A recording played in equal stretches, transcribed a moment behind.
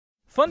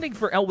Funding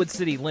for Elwood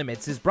City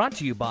Limits is brought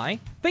to you by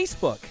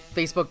Facebook,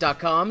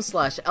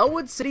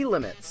 Facebook.com/Elwood City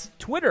Limits,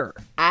 Twitter,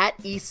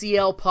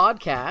 @ECL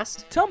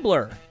Podcast,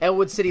 Tumblr,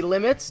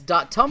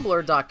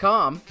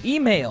 ElwoodCityLimits.tumblr.com,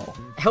 email,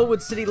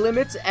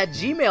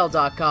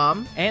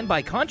 ElwoodCityLimits@gmail.com, and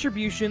by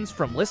contributions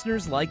from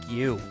listeners like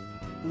you.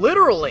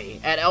 Literally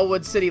at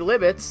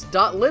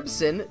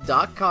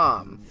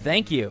ElwoodCityLimits.libsyn.com.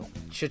 Thank you.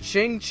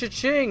 Cha-ching,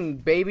 cha-ching,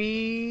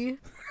 baby.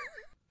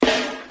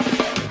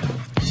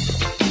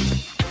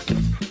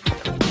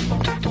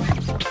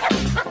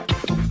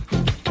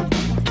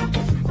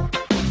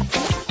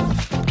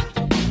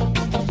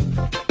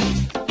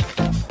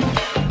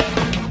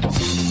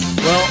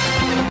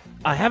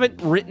 I haven't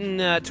written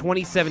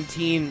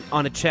 2017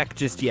 on a check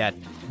just yet,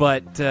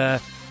 but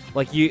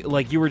like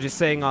you were just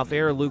saying off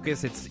air,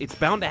 Lucas, it's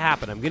bound to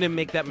happen. I'm gonna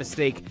make that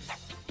mistake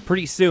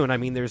pretty soon. I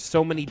mean, there's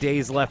so many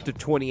days left of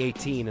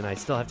 2018, and I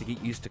still have to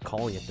get used to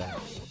calling it that.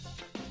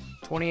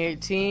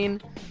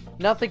 2018,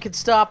 nothing could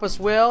stop us,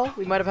 Will.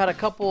 We might have had a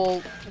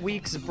couple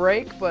weeks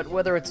break, but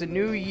whether it's a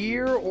new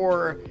year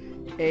or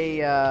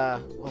a,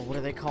 well, what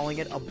are they calling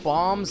it? A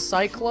bomb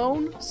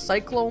cyclone?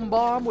 Cyclone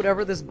bomb?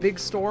 Whatever this big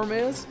storm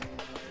is.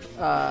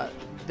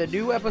 The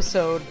new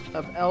episode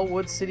of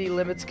Elwood City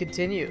Limits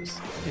continues.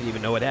 I didn't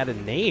even know it had a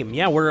name.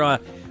 Yeah,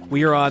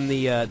 we are on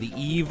the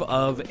eve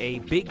of a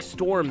big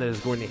storm that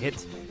is going to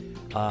hit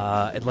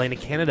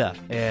Atlantic Canada,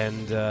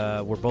 and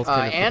we're both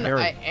kind of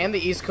preparing. And the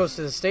east coast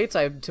of the States,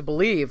 I to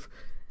believe.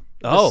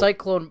 Oh. The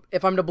cyclone,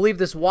 if I'm to believe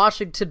this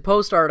Washington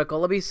Post article,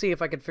 let me see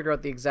if I can figure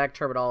out the exact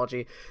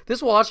terminology.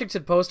 This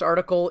Washington Post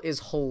article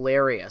is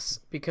hilarious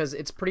because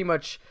it's pretty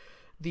much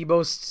the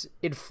most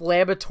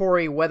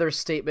inflammatory weather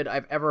statement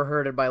I've ever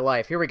heard in my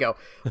life. Here we go.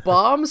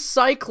 Bomb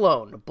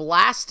cyclone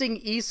blasting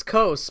East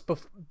Coast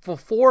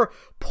before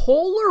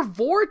polar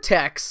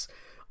vortex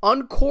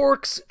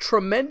uncorks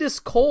tremendous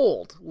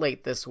cold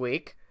late this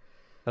week.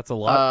 That's a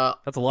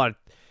lot. That's a lot of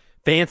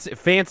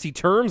fancy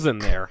terms in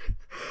there.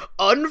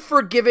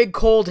 Unforgiving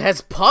cold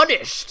has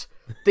punished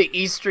the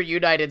eastern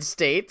United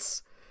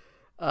States.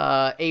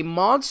 A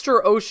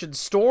monster ocean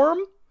storm.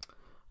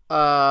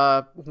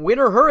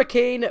 Winter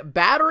hurricane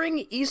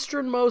battering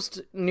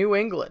easternmost New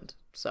England.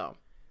 So,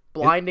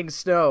 blinding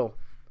snow.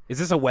 Is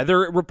this a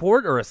weather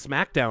report or a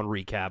SmackDown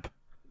recap?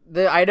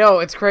 I know,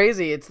 it's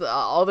crazy. It's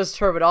all this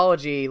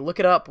terminology.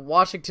 Look it up.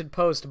 Washington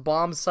Post,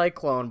 bomb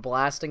cyclone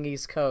blasting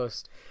East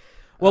Coast.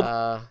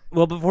 Well,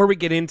 before we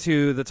get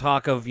into the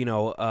talk of,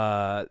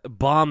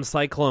 bomb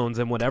cyclones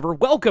and whatever,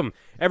 welcome,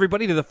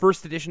 everybody, to the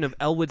first edition of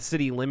Elwood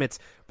City Limits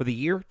for the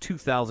year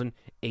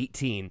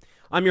 2018.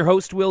 I'm your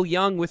host, Will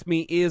Young. With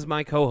me is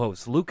my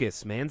co-host,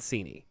 Lucas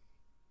Mancini.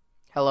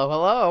 Hello,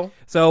 hello.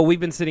 So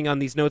we've been sitting on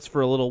these notes for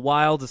a little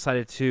while,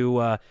 decided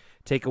to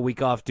take a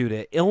week off due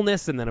to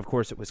illness, and then, of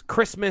course, it was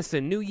Christmas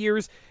and New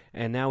Year's,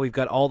 and now we've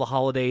got all the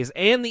holidays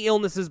and the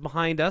illnesses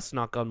behind us,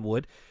 knock on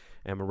wood,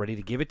 and we're ready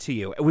to give it to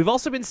you. We've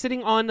also been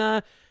sitting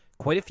on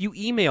quite a few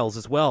emails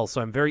as well,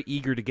 so I'm very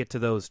eager to get to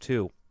those,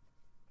 too.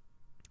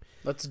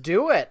 Let's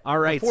do it. All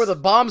right. Before the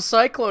bomb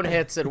cyclone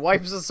hits and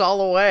wipes us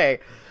all away.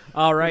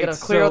 All right. We gotta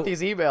clear out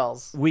these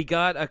emails. We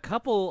got a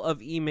couple of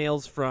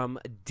emails from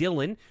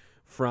Dylan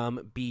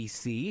from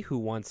BC who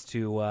wants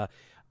to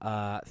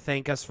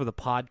thank us for the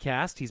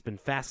podcast. He's been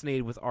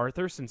fascinated with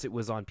Arthur since it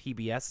was on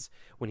PBS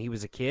when he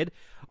was a kid.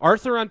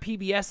 Arthur on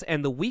PBS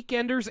and The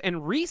Weekenders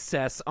and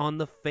Recess on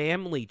the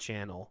Family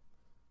Channel.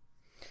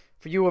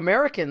 For you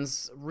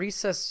Americans,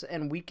 Recess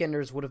and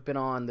Weekenders would have been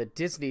on the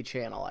Disney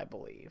Channel, I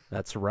believe.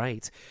 That's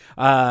right.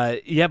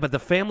 Yeah, but the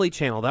Family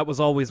Channel, that was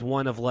always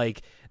one of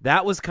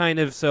that was kind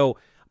of, so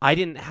I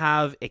didn't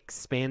have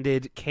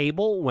expanded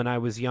cable when I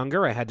was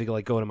younger. I had to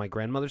go to my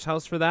grandmother's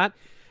house for that.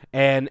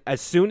 And as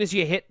soon as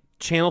you hit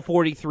Channel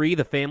 43,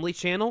 the Family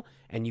Channel,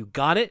 and you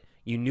got it,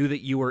 you knew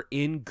that you were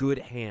in good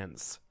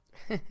hands.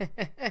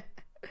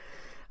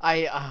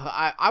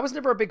 I was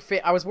never a big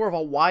fan. I was more of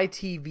a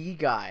YTV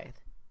guy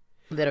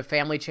than a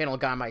Family Channel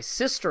guy. My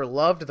sister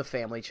loved the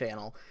Family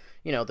Channel.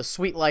 You know, the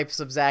Sweet Lives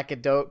of Zach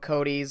and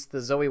Cody's,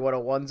 the Zoe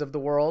 101s of the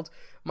world.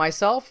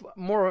 Myself,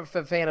 more of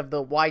a fan of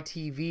the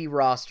YTV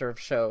roster of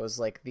shows,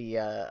 like the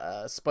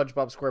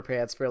SpongeBob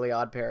SquarePants, Fairly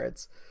Odd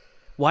Parents.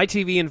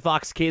 YTV and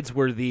Fox Kids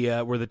were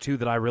the two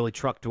that I really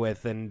trucked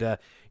with, and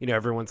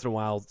every once in a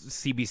while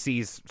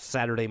CBC's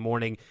Saturday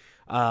morning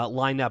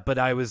lineup. But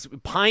I was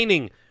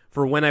pining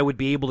for when I would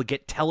be able to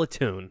get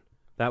Teletoon.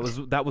 That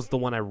was the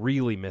one I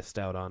really missed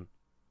out on.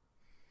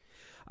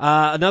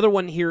 Another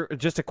one here,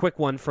 just a quick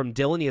one from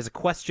Dylan. He has a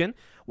question.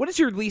 What is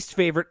your least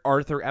favorite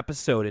Arthur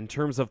episode in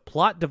terms of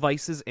plot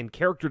devices and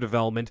character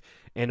development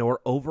and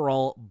or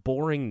overall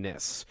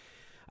boringness?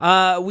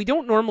 We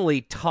don't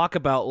normally talk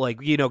about,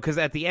 because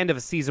at the end of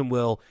a season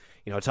we'll,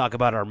 talk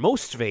about our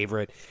most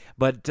favorite,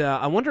 but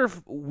I wonder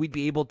if we'd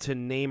be able to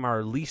name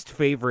our least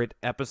favorite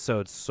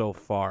episodes so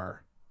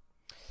far.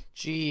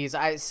 Jeez,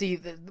 I see.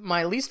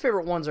 My least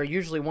favorite ones are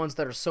usually ones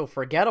that are so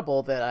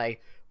forgettable that I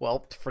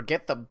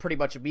forget them pretty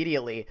much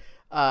immediately.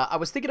 I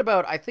was thinking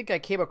about, I think I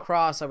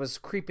was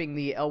creeping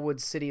the Elwood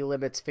City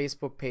Limits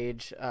Facebook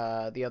page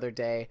the other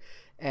day,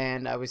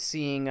 and I was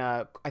seeing,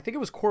 I think it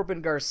was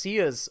Corbin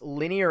Garcia's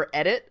linear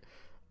edit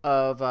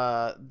of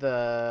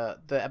the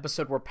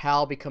episode where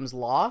Pal becomes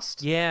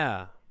lost.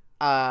 Yeah.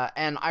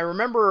 And I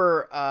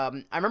remember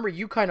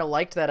you kind of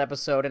liked that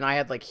episode, and I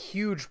had like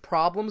huge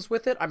problems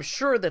with it. I'm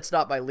sure that's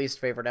not my least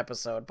favorite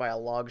episode by a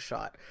long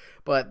shot,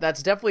 but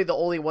that's definitely the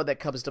only one that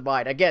comes to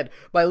mind. Again,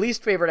 my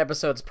least favorite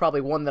episode is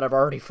probably one that I've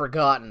already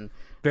forgotten.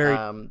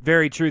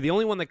 Very true. The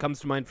only one that comes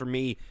to mind for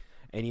me,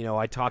 and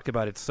I talked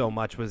about it so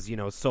much, was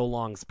So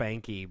Long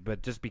Spanky,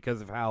 but just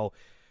because of how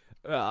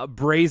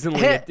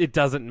brazenly it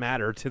doesn't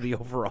matter to the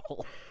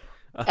overall.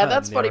 And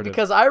that's funny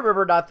because I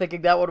remember not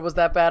thinking that one was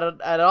that bad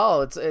at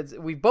all. It's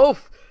we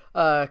both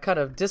kind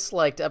of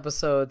disliked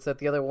episodes that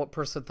the other one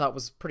person thought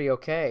was pretty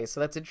okay. So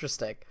that's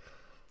interesting.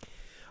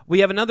 We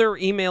have another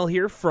email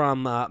here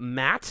from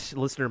Matt,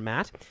 listener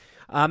Matt.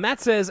 Matt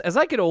says, as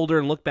I get older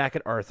and look back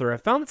at Arthur, I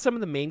found that some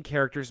of the main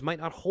characters might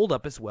not hold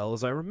up as well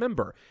as I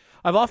remember.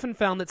 I've often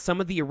found that some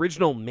of the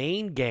original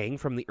main gang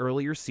from the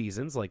earlier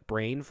seasons, like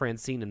Brain,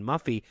 Francine, and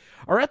Muffy,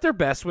 are at their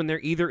best when they're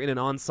either in an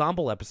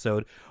ensemble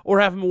episode or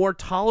have more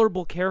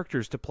tolerable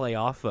characters to play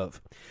off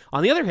of.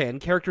 On the other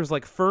hand, characters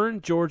like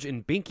Fern, George,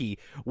 and Binky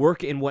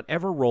work in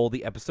whatever role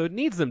the episode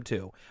needs them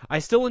to. I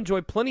still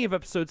enjoy plenty of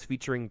episodes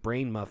featuring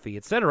Brain, Muffy,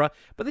 etc.,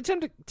 but they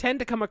tend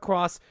to come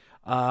across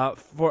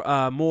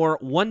more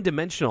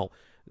one-dimensional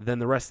than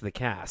the rest of the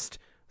cast.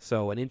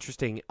 So an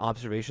interesting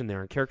observation there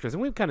on characters.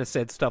 And we've kind of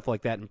said stuff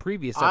like that in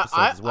previous episodes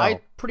as well.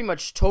 I pretty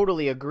much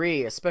totally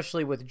agree,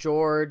 especially with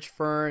George,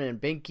 Fern, and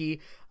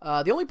Binky.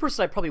 The only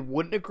person I probably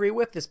wouldn't agree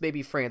with is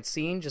maybe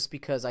Francine, just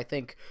because I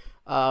think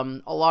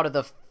a lot of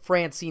the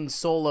Francine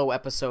solo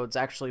episodes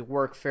actually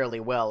work fairly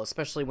well,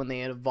 especially when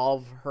they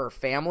involve her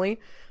family.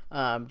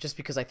 Just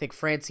because I think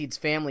Francine's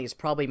family is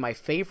probably my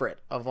favorite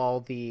of all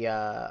the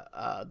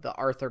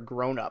Arthur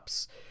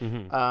grown-ups.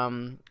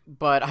 Mm-hmm.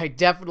 But I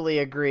definitely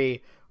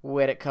agree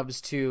when it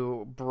comes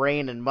to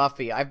Brain and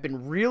Muffy. I've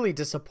been really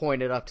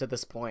disappointed up to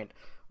this point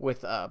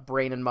with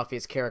Brain and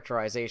Muffy's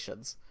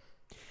characterizations.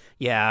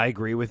 Yeah, I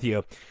agree with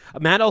you.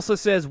 Matt also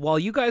says, while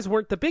you guys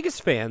weren't the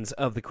biggest fans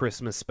of the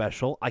Christmas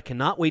special, I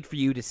cannot wait for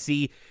you to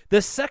see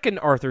the second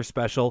Arthur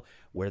special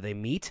where they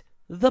meet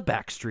the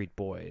Backstreet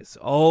Boys.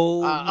 Oh,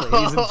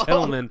 ladies and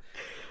gentlemen.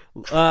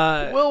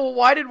 Well,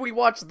 why did we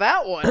watch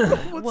that one?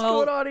 What's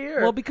going on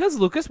here? Well, because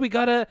Lucas, we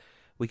gotta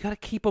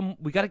keep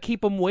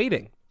them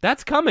waiting.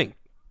 That's coming.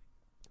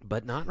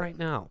 But not right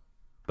now.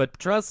 But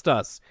trust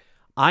us,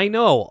 I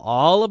know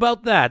all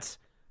about that,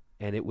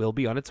 and it will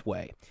be on its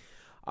way.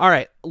 All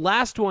right,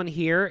 last one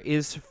here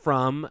is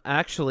from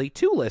actually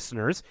two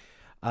listeners.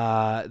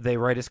 They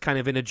write us kind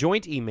of in a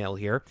joint email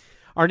here.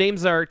 Our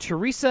names are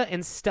Teresa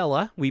and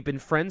Stella. We've been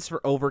friends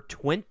for over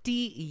 20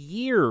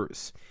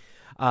 years.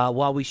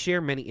 While we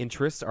share many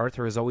interests,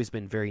 Arthur has always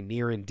been very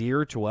near and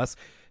dear to us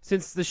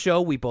since the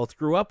show we both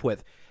grew up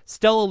with.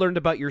 Stella learned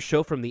about your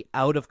show from the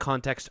Out of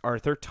Context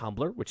Arthur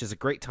Tumblr, which is a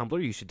great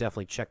Tumblr. You should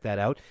definitely check that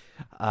out.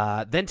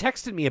 Then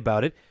texted me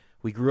about it.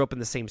 We grew up in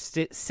the same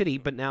city,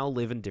 but now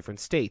live in different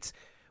states.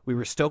 We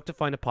were stoked to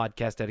find a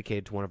podcast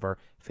dedicated to one of our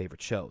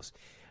favorite shows.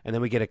 And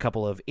then we get a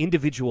couple of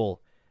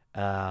individual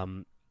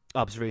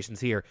observations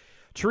here.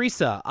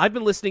 Teresa, I've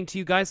been listening to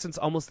you guys since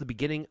almost the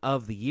beginning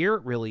of the year.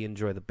 Really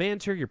enjoy the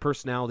banter. Your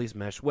personalities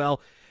mesh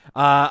well.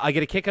 I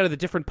get a kick out of the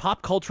different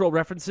pop cultural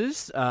references,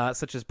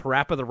 such as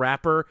Parappa the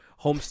Rapper,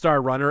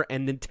 Homestar Runner,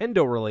 and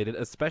Nintendo-related,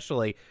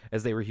 especially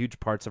as they were huge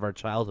parts of our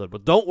childhood.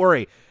 But don't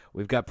worry,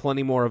 we've got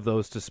plenty more of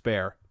those to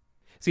spare.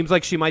 Seems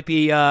like she might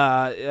be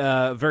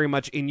very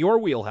much in your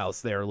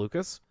wheelhouse there,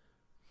 Lucas.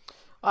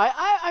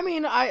 I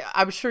mean,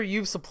 I'm sure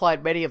you've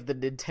supplied many of the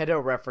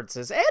Nintendo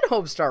references and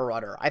Homestar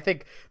Runner. I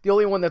think the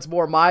only one that's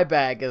more my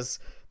bag is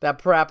that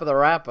Parappa the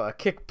Rapper.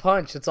 Kick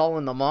punch, it's all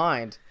in the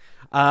mind.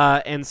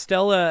 And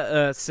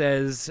Stella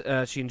says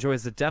she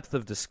enjoys the depth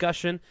of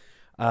discussion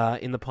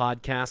in the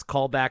podcast,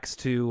 callbacks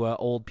to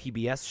old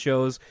PBS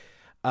shows,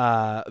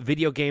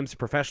 video games,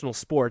 professional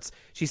sports.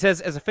 She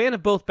says, as a fan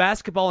of both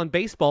basketball and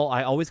baseball,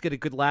 I always get a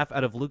good laugh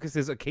out of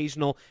Lucas's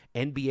occasional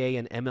NBA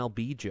and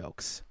MLB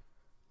jokes.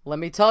 Let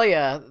me tell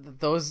you,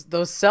 those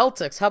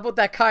Celtics. How about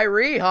that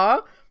Kyrie,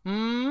 huh?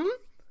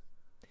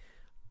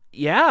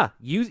 Yeah,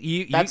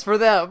 you. That's for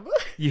them.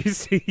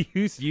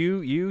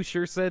 You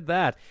sure said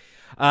that.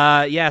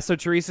 Yeah. So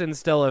Teresa and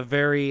Stella,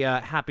 very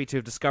happy to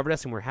have discovered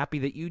us, and we're happy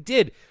that you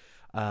did,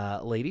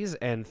 ladies.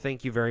 And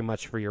thank you very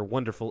much for your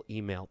wonderful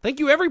email. Thank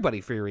you everybody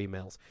for your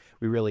emails.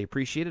 We really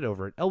appreciate it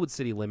over at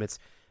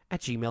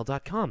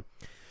elwoodcitylimits@gmail.com.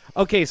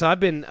 Okay, so I've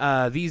been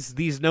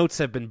these notes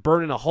have been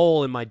burning a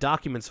hole in my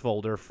documents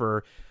folder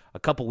for a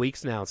couple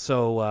weeks now.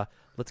 So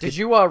Did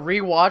you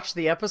rewatch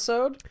the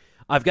episode?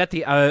 I've got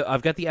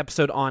the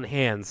episode on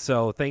hand.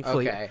 So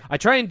thankfully, okay. I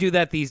try and do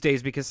that these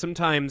days because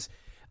sometimes,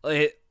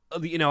 I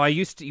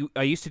used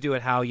to do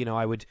it how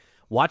I would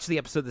watch the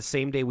episode the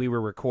same day we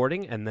were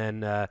recording, and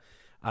then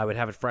I would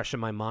have it fresh in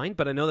my mind.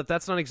 But I know that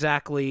that's not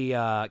exactly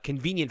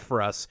convenient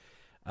for us.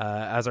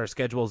 As our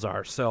schedules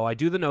are. So I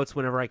do the notes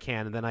whenever I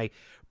can, and then I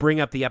bring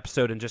up the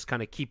episode and just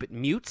kind of keep it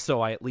mute so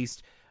I at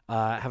least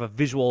have a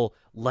visual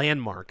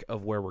landmark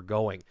of where we're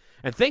going.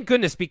 And thank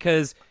goodness,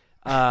 because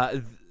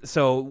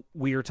so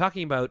we are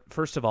talking about,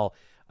 first of all,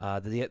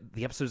 the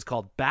episode is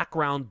called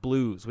Background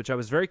Blues, which I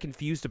was very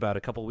confused about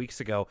a couple weeks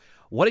ago,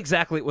 what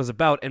exactly it was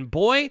about. And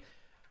boy,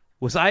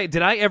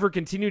 did I ever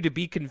continue to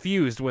be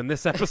confused when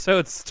this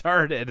episode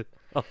started.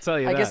 I'll tell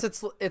you that. I guess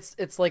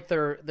it's like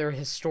their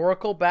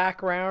historical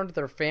background,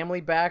 their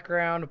family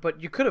background,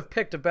 but you could have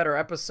picked a better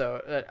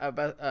episode,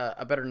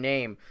 a better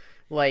name,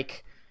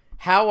 like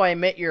How I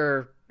Met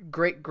Your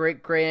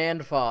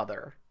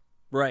Great-Great-Grandfather.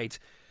 Right.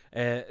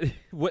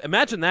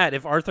 Imagine that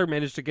if Arthur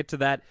managed to get to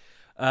that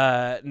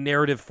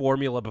narrative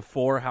formula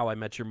before How I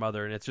Met Your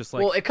Mother, and it's just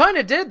like, well, it kind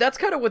of did. That's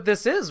kind of what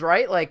this is,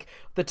 right? Like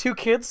the two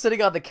kids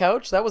sitting on the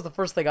couch. That was the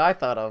first thing I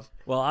thought of.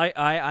 Well,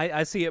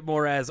 I see it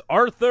more as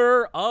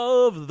Arthur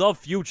of the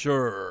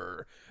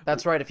future.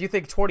 That's right. If you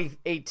think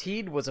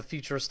 2018 was a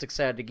futuristic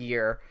sounding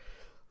year,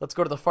 let's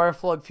go to the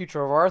far-flung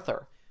future of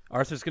Arthur.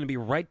 Arthur's going to be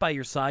right by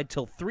your side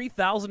till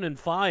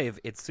 3005,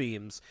 it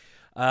seems,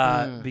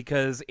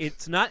 because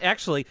it's not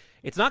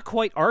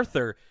quite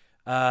Arthur.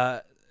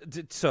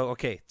 So,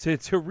 okay,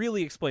 to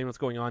really explain what's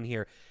going on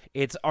here,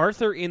 it's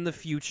Arthur in the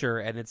future,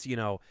 and it's,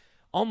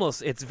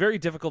 it's very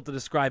difficult to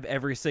describe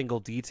every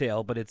single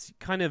detail, but it's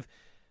kind of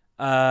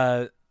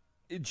a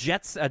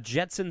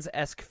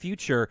Jetsons-esque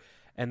future,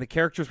 and the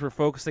characters we're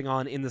focusing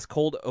on in this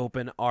cold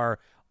open are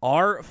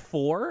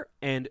R4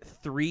 and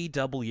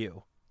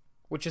 3W.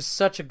 Which is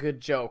such a good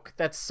joke.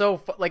 That's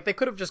so like they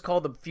could have just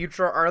called them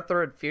Future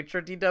Arthur and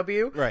Future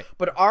DW. Right.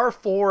 But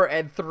R4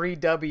 and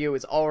 3W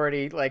is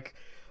already like,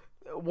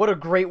 what a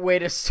great way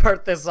to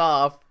start this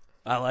off.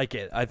 I like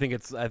it. I think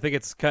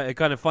it's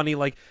kind of funny.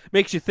 Like,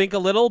 makes you think a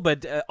little,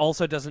 but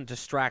also doesn't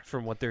distract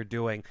from what they're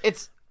doing.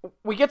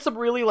 We get some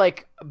really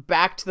like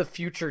Back to the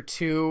Future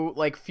 2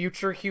 like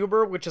future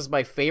humor, which is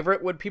my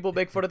favorite when people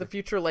make fun of the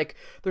future. Like,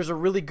 there's a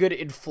really good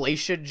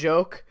inflation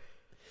joke.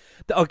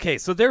 Okay,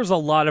 so there's a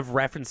lot of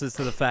references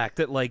to the fact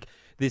that, like,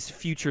 this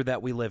future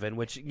that we live in,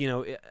 which,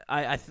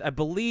 I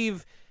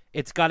believe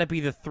it's got to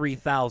be the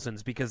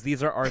 3000s, because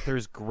these are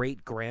Arthur's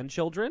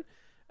great-grandchildren.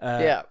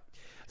 Yeah.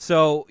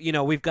 So,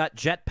 we've got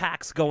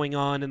jetpacks going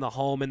on in the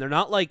home, and they're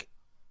not like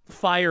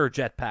fire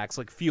jetpacks,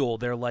 like fuel.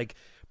 They're like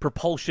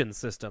propulsion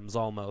systems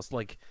almost.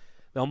 Like,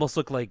 they almost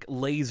look like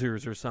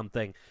lasers or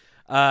something.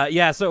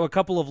 So a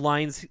couple of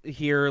lines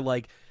here,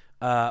 like,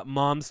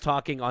 Mom's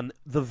talking on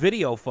the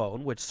video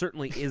phone, which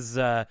certainly is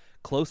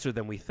closer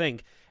than we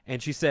think,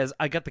 and she says,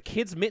 "I got the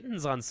kids'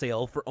 mittens on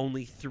sale for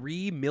only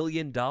 $3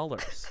 million."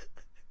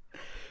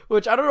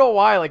 Which I don't know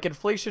why, like,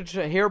 inflation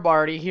here,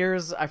 Marty.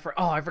 I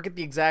forget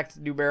the exact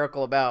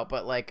numerical amount,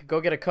 but like, go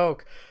get a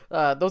Coke.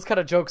 Those kind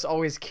of jokes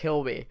always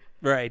kill me.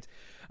 Right,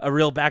 a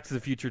real Back to the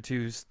Future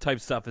 2 type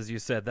stuff, as you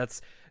said.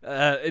 That's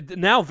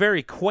now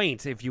very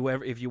quaint if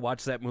you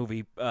watch that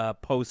movie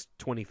post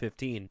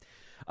 2015.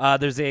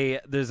 There's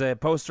a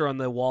poster on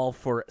the wall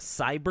for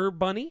Cyber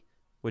Bunny,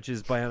 which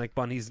is Bionic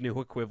Bunny's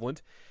new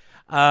equivalent.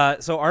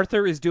 So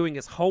Arthur is doing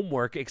his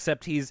homework,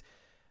 except he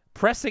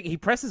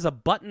presses a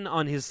button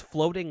on his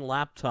floating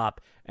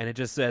laptop, and it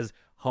just says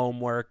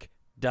homework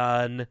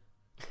done.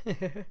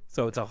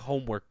 So it's a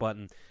homework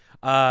button.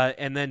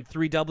 And then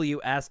 3W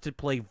asked to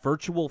play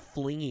Virtual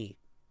Flingy,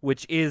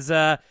 which is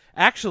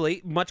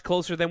actually much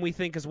closer than we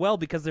think as well,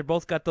 because they're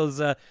both got those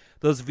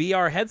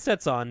VR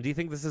headsets on. Do you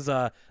think this is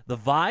the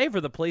Vive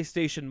or the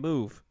PlayStation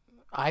Move?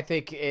 I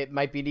think it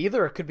might be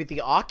neither. It could be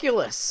the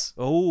Oculus.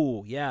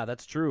 Oh, yeah,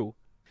 that's true.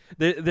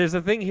 There's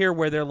a thing here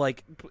where they're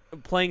like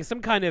playing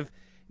some kind of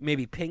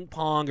maybe ping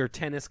pong or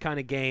tennis kind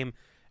of game.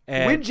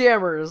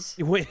 Windjammers.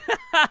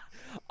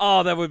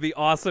 Oh, that would be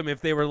awesome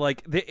if they were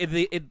like,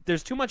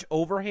 there's too much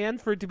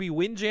overhand for it to be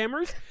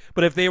Windjammers,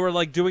 but if they were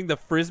like doing the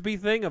Frisbee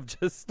thing of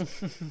just,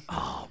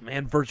 oh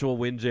man, virtual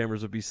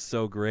Windjammers would be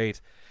so great.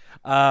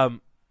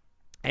 And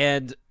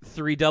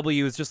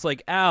 3W is just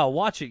like, ow,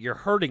 watch it, you're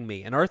hurting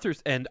me. And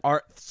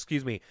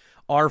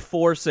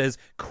R4 says,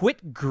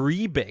 quit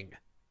greebing.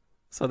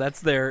 So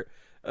that's their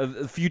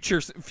future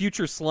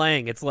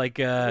slang. It's like,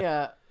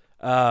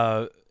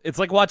 it's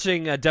like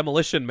watching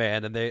Demolition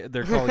Man, and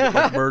they're calling it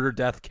like murder,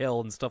 death, kill,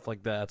 and stuff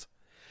like that.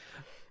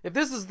 If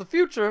this is the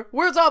future,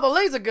 where's all the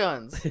laser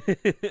guns?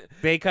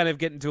 They kind of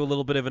get into a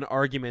little bit of an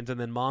argument, and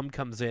then Mom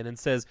comes in and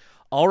says,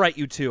 "All right,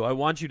 you two, I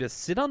want you to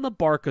sit on the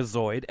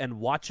Barkazoid and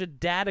watch a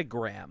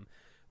datagram,"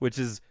 which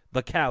is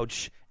the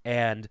couch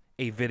and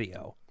a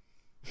video.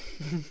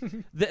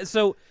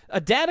 So a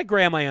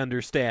datagram, I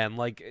understand.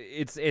 Like,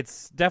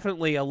 it's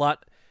definitely a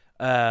lot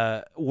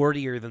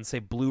wordier than, say,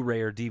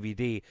 Blu-ray or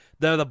DVD.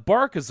 The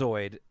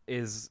Barkazoid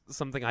is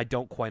something I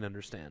don't quite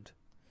understand.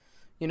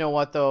 You know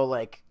what, though?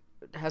 Like,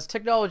 has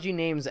technology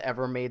names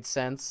ever made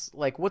sense?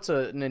 Like, what's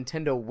a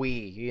Nintendo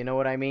Wii? You know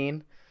what I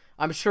mean?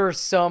 I'm sure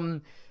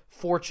some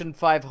Fortune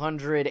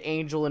 500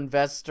 angel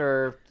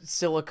investor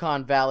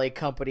Silicon Valley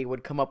company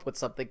would come up with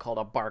something called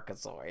a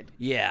Barkazoid.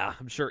 Yeah,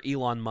 I'm sure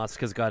Elon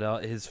Musk has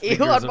got his fingers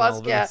Elon in Musk, all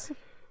of this.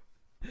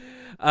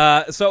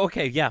 So,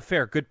 okay, yeah,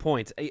 fair, good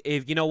point.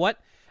 If you know what?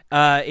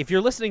 If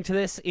you're listening to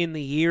this in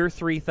the year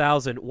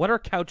 3000, what are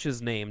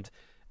couches named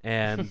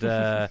And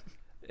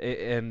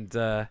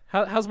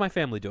how's my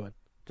family doing?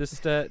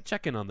 Just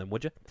check in on them,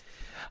 would you?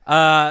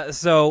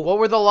 So what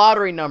were the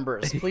lottery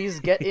numbers? Please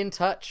get in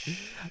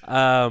touch.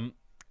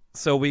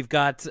 So we've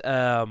got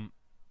that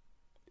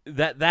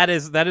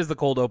is the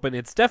cold open.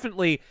 It's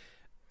definitely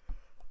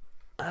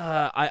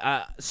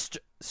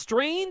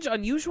strange,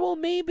 unusual,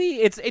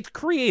 maybe. It's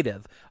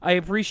creative. I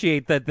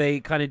appreciate that they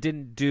kind of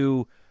didn't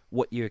do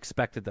what you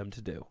expected them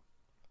to do.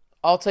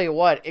 I'll tell you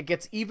what, it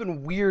gets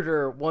even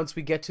weirder once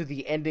we get to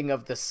the ending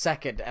of the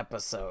second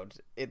episode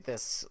in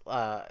this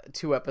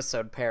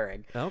 2-episode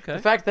pairing. Okay. The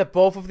fact that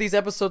both of these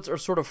episodes are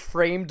sort of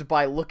framed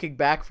by looking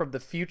back from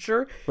the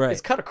future is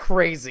kind of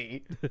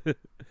crazy.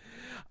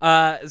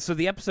 So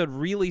the episode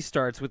really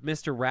starts with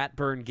Mr.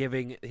 Ratburn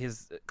giving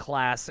his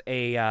class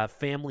a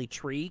family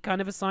tree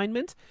kind of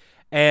assignment.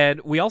 And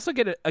we also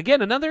get,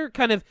 again, another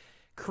kind of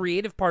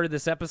creative part of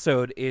this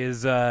episode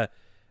is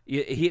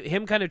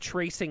him kind of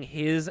tracing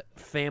his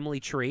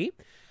family tree,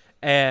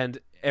 and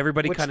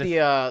everybody Which kind of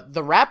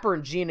the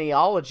Ratburn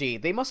genealogy,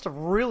 they must have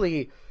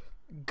really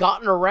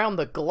gotten around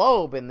the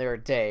globe in their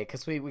day,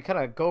 because we kind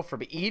of go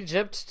from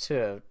Egypt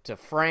to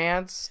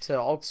France to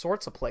all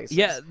sorts of places.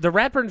 Yeah, the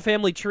Ratburn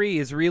family tree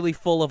is really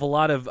full of a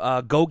lot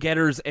of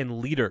go-getters and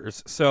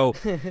leaders. So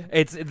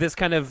it's this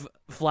kind of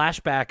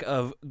flashback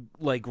of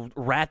like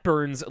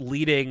Ratburn's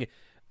leading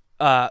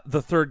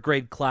the third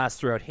grade class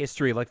throughout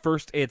history. Like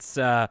first it's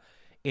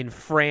in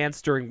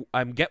France during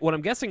what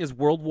I'm guessing is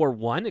World War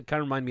I. It kind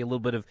of reminded me a little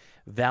bit of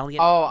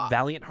Valiant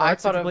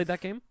Hearts. Have you played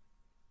that game?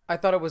 I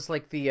thought it was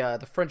like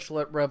the French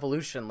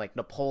Revolution, like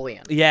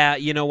Napoleon. Yeah,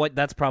 you know what?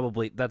 That's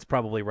probably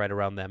right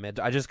around them.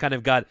 I just kind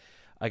of got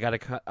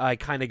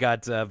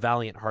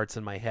Valiant Hearts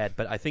in my head,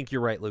 but I think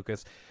you're right,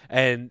 Lucas.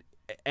 And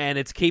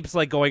it keeps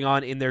like going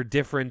on in their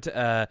different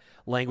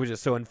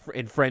languages. So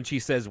in French, he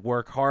says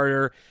 "work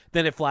harder."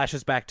 Then it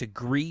flashes back to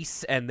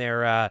Greece, and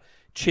they're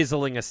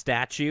chiseling a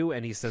statue,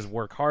 and he says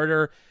 "work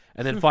harder."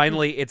 And then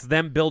finally, it's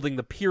them building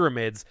the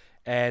pyramids,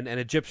 and an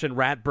Egyptian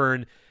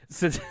Ratburn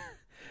since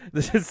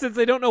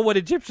they don't know what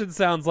Egyptian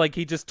sounds like,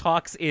 he just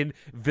talks in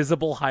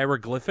visible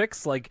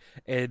hieroglyphics, like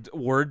a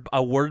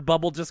word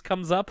bubble just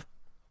comes up.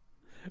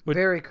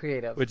 Very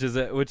creative. Which is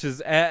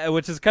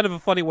kind of a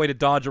funny way to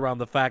dodge around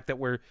the fact that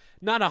we're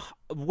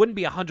wouldn't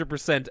be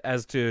 100%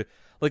 as to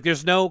like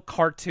there's no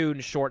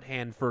cartoon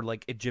shorthand for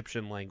like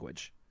Egyptian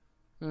language.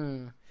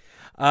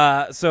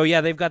 So yeah,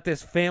 they've got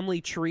this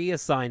family tree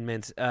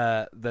assignment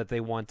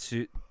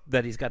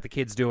that he's got the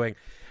kids doing.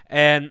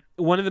 And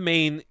one of the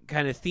main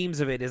kind of themes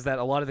of it is that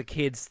a lot of the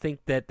kids think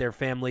that their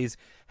families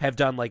have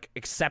done like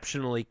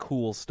exceptionally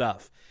cool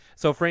stuff.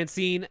 So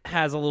Francine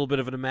has a little bit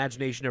of an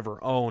imagination of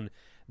her own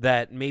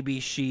that maybe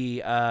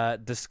she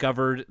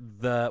discovered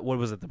the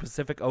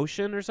Pacific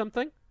Ocean or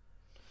something?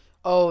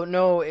 Oh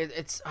no,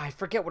 it's I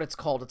forget what it's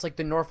called. It's like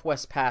the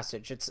Northwest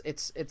Passage.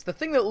 It's the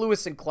thing that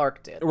Lewis and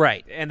Clark did.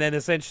 Right. And then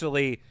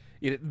essentially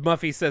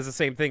Muffy says the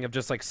same thing of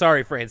just like,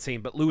 sorry,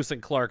 Francine, but Lewis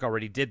and Clark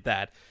already did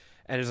that.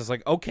 And it's just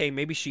like, okay,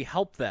 maybe she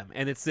helped them.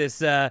 And it's this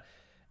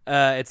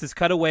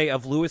cutaway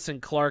of Lewis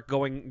and Clark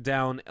going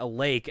down a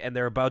lake, and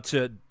they're about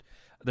to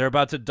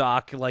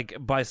dock like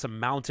by some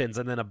mountains,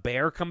 and then a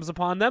bear comes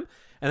upon them,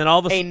 and then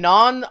all of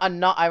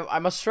I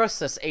must stress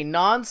this, a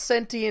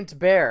non-sentient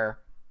bear.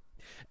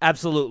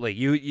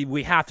 Absolutely,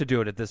 we have to do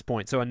it at this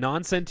point. So a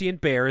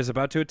non-sentient bear is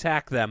about to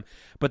attack them,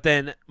 but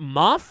then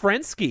Ma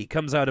Frensky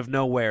comes out of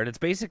nowhere, and it's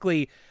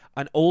basically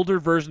an older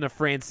version of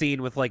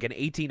Francine with like an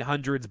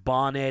 1800s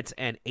bonnet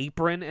and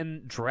apron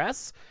and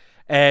dress,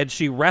 and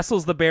she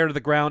wrestles the bear to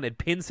the ground and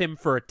pins him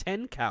for a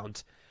 10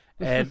 count,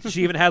 and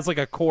she even has like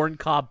a corn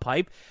cob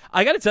pipe.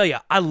 I gotta tell you,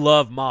 I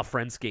love Ma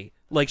Frensky.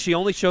 Like, she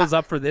only shows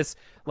up for this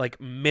like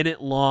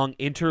minute-long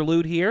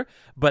interlude here,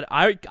 but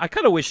I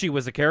kind of wish she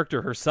was a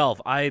character herself.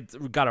 I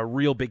got a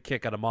real big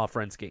kick out of Ma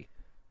Frensky.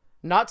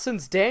 Not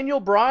since Daniel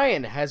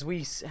Bryan have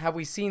we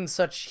seen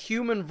such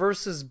human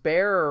versus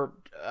bear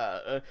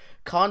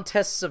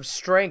contests of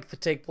strength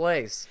take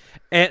place.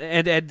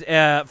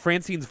 And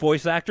Francine's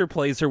voice actor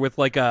plays her with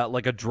like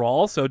a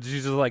drawl, so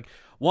she's just like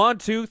 1,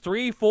 2,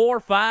 3, 4,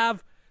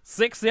 5,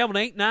 6, 7,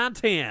 8, 9,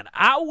 10.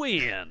 I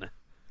win.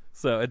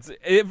 So it's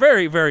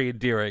very, very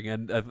endearing,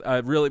 and I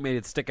really made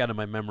it stick out of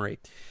my memory.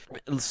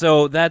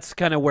 So that's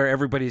kind of where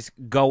everybody's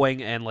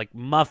going, and like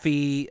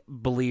Muffy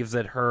believes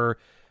that her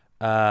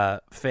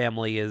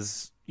family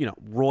is,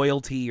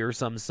 royalty or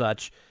some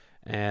such,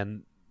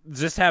 and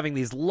just having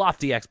these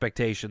lofty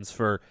expectations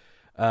for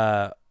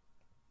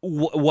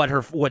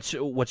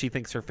what she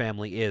thinks her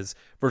family is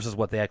versus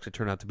what they actually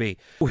turn out to be.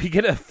 We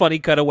get a funny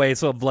cutaway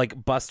of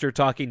like Buster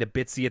talking to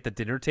Bitsy at the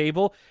dinner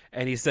table,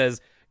 and he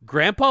says,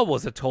 "Grandpa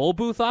was a toll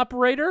booth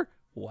operator?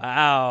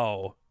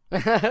 Wow."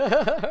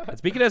 And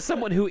speaking as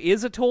someone who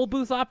is a toll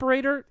booth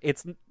operator,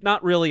 it's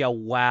not really a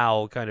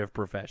wow kind of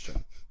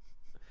profession.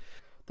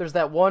 There's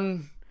that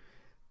one.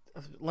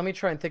 Let me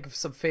try and think of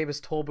some famous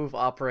toll booth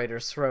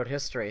operators throughout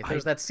history.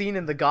 There's that scene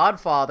in The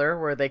Godfather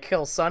where they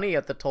kill Sonny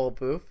at the toll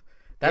booth.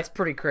 That's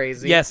pretty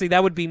crazy. Yeah, see,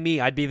 that would be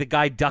me. I'd be the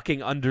guy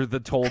ducking under the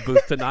toll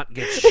booth to not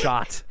get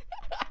shot.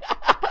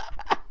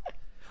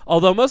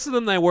 Although most of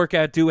them that I work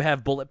at do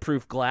have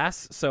bulletproof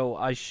glass, so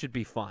I should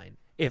be fine.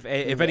 If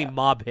any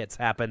mob hits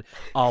happen,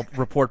 I'll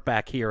report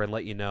back here and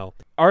let you know.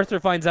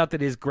 Arthur finds out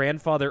that his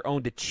grandfather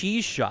owned a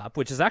cheese shop,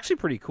 which is actually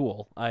pretty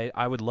cool.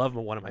 I would love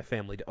one of my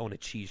family to own a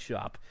cheese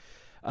shop.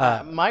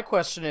 My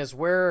question is,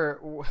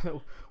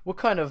 what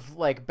kind of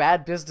like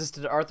bad business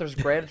did Arthur's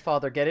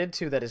grandfather get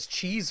into that his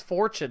cheese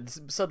fortune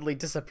suddenly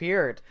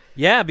disappeared?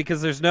 Yeah,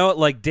 because there's no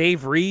like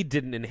Dave Reed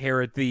didn't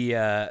inherit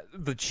the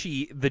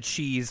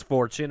cheese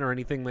fortune or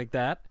anything like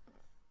that.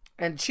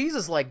 And cheese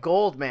is like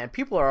gold, man.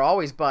 People are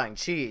always buying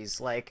cheese.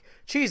 Like,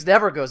 cheese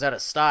never goes out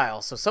of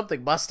style, so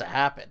something must have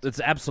happened. That's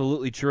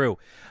absolutely true.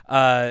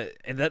 And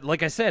that,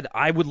 like I said,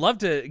 I would love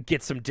to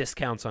get some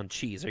discounts on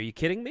cheese. Are you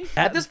kidding me?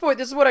 At this point,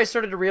 this is what I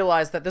started to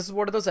realize, that this is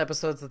one of those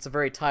episodes that's a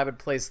very time and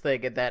place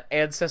thing, and that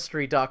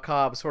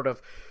Ancestry.com sort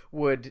of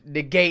would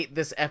negate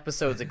this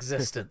episode's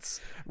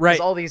existence. Right.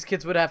 Because all these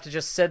kids would have to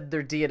just send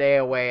their DNA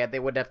away, and they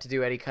wouldn't have to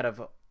do any kind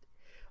of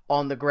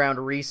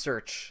on-the-ground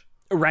research.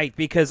 Right,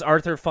 because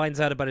Arthur finds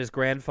out about his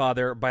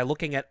grandfather by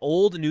looking at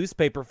old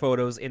newspaper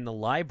photos in the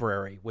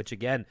library, which,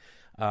 again,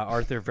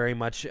 Arthur very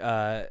much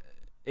a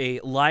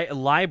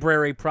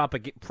pro-library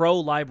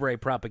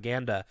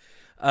propaganda.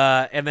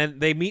 And then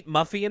they meet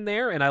Muffy in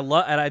there, and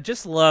I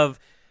just love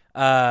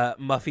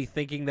Muffy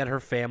thinking that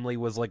her family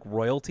was like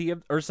royalty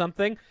or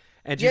something.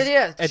 And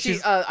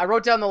I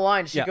wrote down the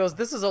line. She goes,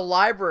 "This is a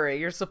library.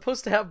 You're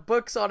supposed to have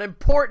books on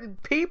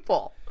important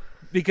people."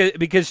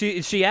 Because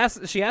she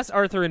asked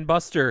Arthur and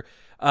Buster,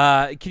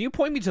 can you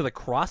point me to the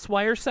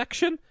Crosswire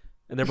section?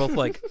 And they're both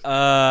like,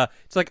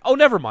 it's like, oh,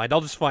 never mind.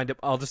 I'll just find it.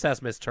 I'll just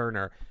ask Miss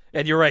Turner.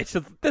 And you're right.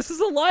 So this is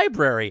a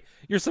library.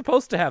 You're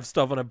supposed to have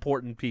stuff on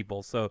important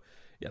people. So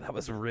yeah, that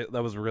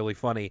was really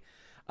funny.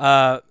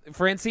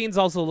 Francine's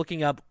also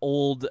looking up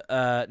old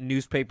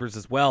newspapers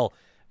as well,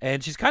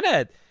 and she's kind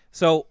of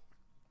so.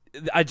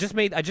 I just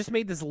made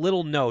this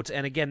little note,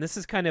 and again, this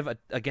is kind of a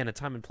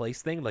time and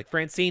place thing. Like,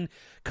 Francine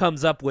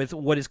comes up with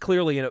what is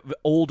clearly an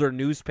older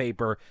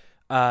newspaper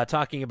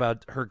talking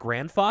about her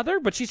grandfather,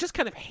 but she's just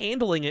kind of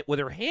handling it with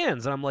her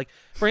hands. And I'm like,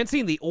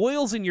 Francine, the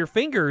oil's in your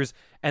fingers,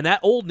 and that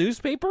old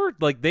newspaper,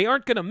 like, they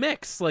aren't gonna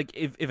mix. Like,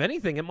 if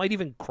anything, it might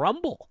even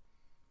crumble.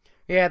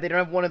 Yeah, they don't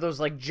have one of those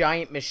like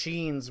giant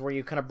machines where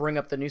you kind of bring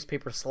up the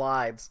newspaper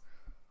slides.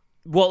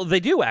 Well, they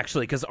do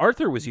actually, because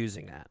Arthur was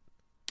using that.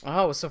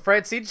 Oh, so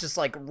Francine's just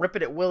like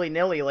ripping it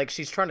willy-nilly, like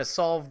she's trying to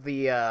solve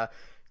the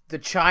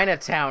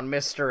Chinatown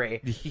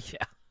mystery.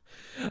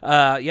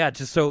 Yeah.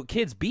 Just so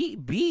kids,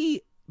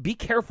 be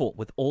careful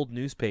with old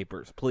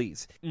newspapers,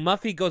 please.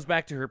 Muffy goes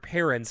back to her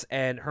parents,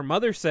 and her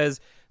mother says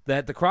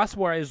that the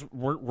Crosswires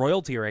weren't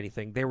royalty or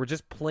anything; they were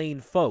just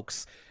plain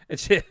folks. And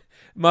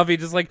Muffy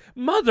just like,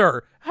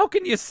 "Mother, how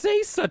can you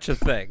say such a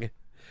thing?"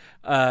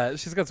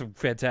 She's got some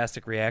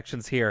fantastic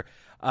reactions here.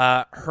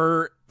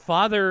 Her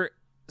father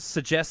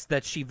suggests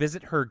that she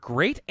visit her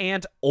great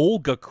aunt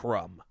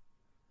Olgakrum.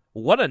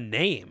 What a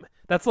name!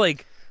 That's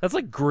like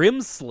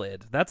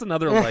Grimslid. That's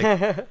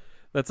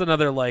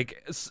another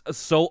like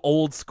so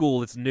old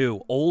school. It's new.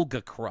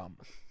 Olgakrum.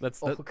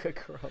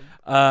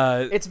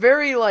 Olgakrum. It's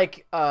very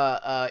like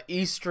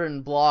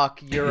Eastern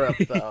Bloc Europe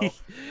though.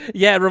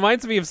 Yeah, it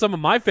reminds me of some of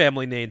my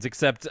family names,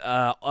 except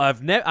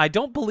I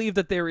don't believe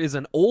that there is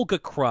an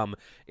Olgakrum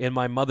in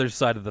my mother's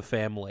side of the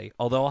family.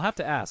 Although I'll have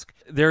to ask.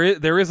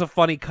 There is a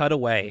funny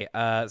cutaway.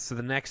 So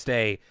the next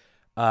day,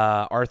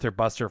 Arthur,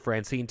 Buster,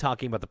 Francine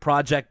talking about the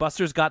project.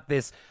 Buster's got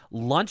this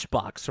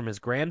lunchbox from his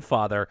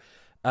grandfather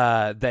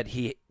that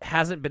he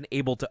hasn't been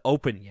able to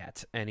open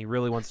yet, and he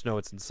really wants to know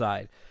what's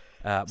inside.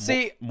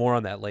 More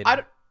on that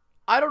later.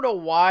 I don't know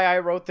why I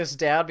wrote this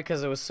down,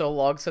 because it was so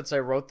long since I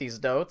wrote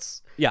these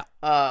notes. Yeah.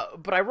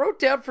 But I wrote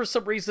down, for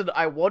some reason,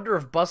 I wonder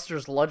if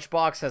Buster's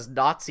lunchbox has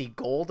Nazi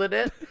gold in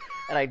it,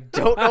 and I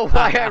don't know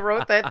why I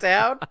wrote that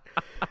down.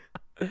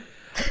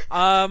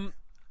 I'm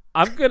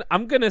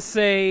gonna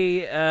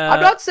say.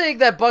 I'm not saying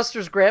that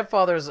Buster's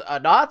grandfather's a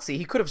Nazi.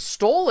 He could have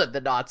stolen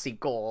the Nazi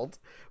gold,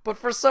 but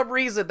for some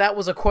reason that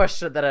was a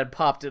question that had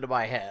popped into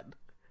my head.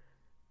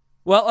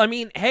 Well, I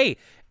mean, hey,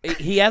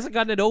 he hasn't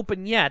gotten it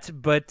open yet,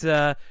 but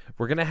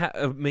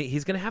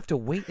he's gonna have to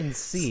wait and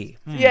see.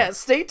 Yeah,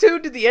 stay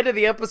tuned to the end of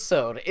the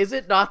episode. Is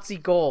it Nazi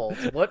gold?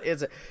 What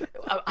is it?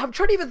 I'm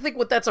trying to even think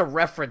what that's a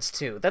reference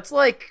to. That's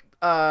like,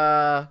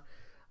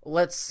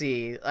 let's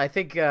see. I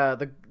think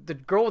the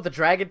girl with the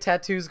dragon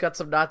tattoos got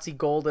some Nazi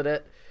gold in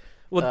it.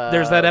 Well,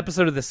 there's that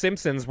episode of The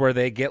Simpsons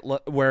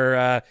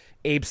where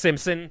Abe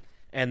Simpson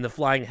and the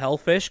flying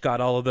hellfish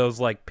got all of those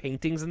like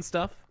paintings and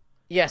stuff.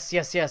 Yes.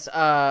 There's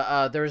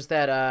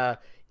that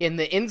in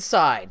the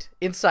Inside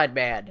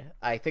Man.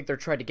 I think they're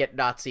trying to get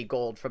Nazi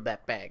gold from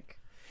that bank.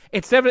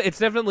 It's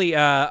definitely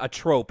a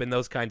trope in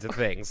those kinds of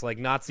things. Like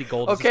Nazi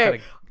gold. Okay,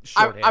 is just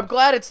kind of I'm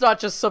glad it's not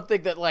just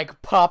something that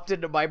like popped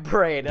into my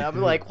brain.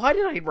 I'm like, why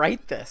did I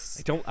write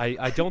this?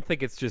 I don't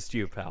think it's just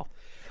you, pal.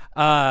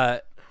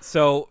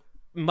 So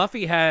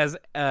Muffy has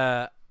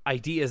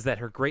ideas that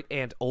her great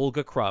aunt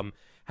Olgakrum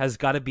has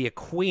got to be a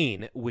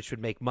queen, which would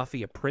make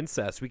Muffy a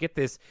princess. We get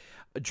this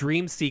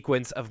dream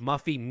sequence of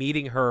Muffy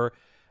meeting her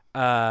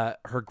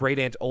her great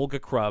aunt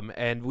Olgakrum,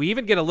 and we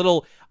even get a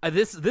little.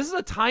 This is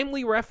a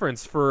timely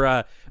reference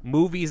for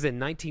movies in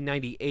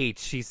 1998.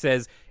 She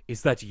says,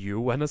 "Is that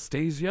you,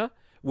 Anastasia?"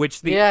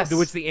 Which the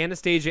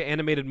Anastasia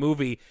animated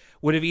movie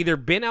would have either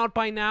been out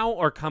by now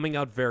or coming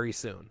out very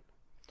soon.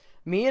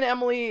 Me and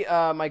Emily,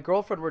 my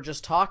girlfriend, were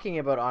just talking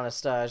about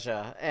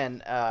Anastasia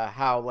and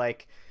how,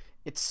 like,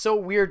 it's so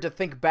weird to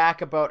think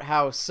back about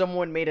how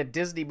someone made a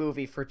Disney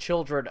movie for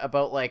children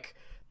about, like,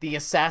 the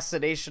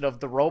assassination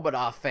of the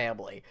Romanov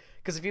family.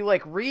 Because if you,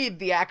 like, read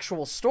the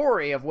actual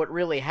story of what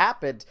really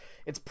happened,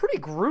 it's pretty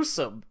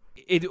gruesome.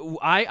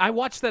 I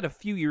watched that a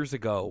few years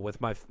ago with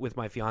my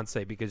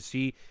fiance because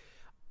she...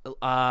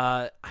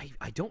 I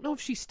don't know if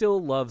she still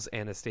loves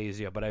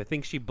Anastasia, but I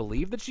think she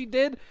believed that she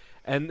did,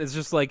 and it's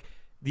just like,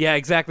 yeah,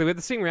 exactly. We had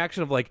the same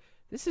reaction of like,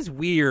 this is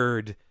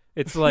weird.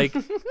 It's like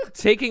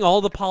taking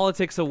all the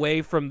politics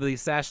away from the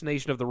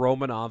assassination of the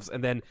Romanovs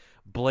and then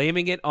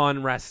blaming it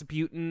on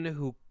Rasputin,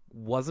 who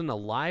wasn't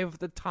alive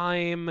at the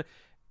time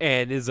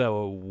and is a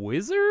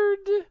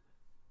wizard.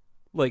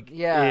 Like,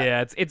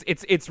 yeah,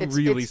 it's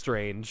really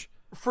strange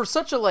for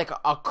such a like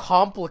a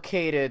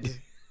complicated.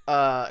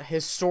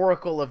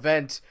 Historical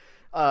event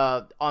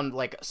on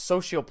like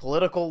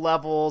socio-political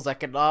levels,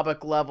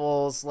 economic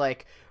levels,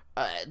 like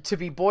to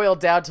be boiled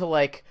down to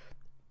like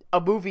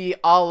a movie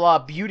a la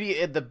Beauty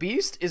and the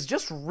Beast is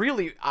just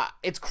really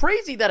it's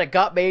crazy that it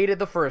got made in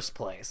the first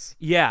place.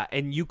 Yeah,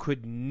 and you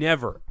could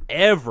never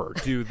ever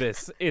do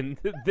this in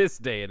this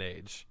day and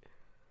age.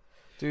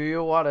 Do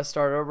you want to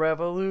start a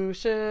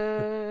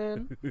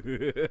revolution?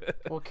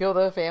 We'll kill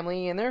the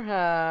family in their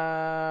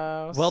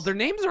house. Well, their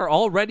names are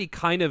already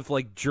kind of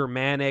like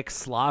Germanic,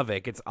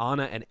 Slavic. It's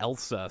Anna and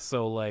Elsa,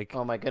 so like...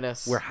 Oh my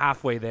goodness. We're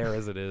halfway there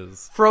as it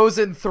is.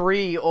 Frozen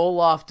 3,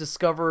 Olaf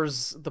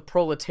discovers the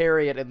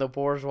proletariat and the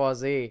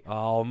bourgeoisie.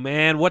 Oh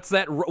man, what's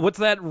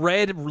that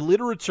red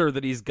literature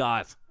that he's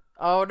got?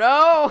 Oh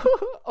no!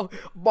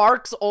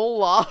 Marx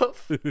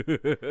Olaf.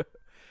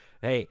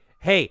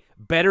 Hey,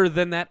 better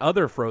than that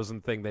other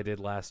Frozen thing they did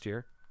last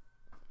year.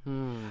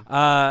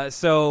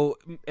 So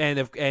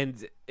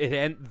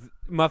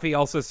Muffy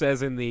also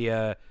says in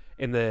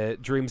the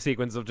dream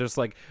sequence of just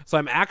like, so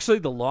I'm actually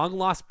the long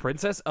lost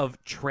princess of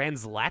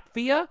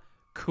Translatvia.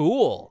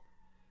 Cool.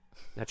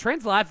 Now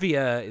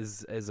Translatvia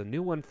is a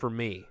new one for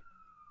me.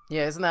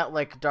 Yeah, isn't that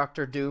like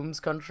Dr.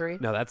 Doom's country?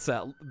 No,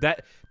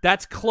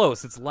 that's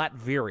close. It's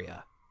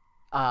Latveria.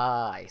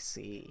 I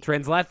see.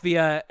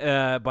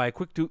 Translatvia, by a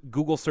quick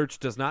Google search,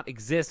 does not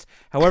exist.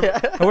 However,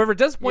 it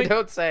does point. You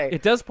don't say.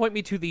 It does point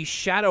me to the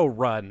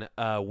Shadowrun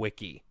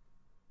wiki.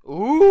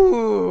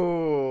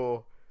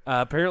 Ooh.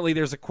 Apparently,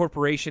 there's a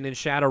corporation in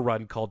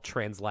Shadowrun called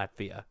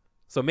Translatvia.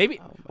 So maybe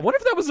I wonder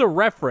if that was a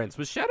reference.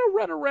 Was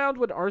Shadowrun around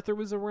when Arthur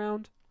was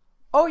around?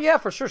 Oh yeah,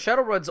 for sure.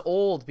 Shadowrun's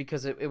old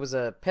because it was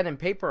a pen and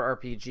paper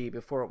RPG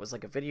before it was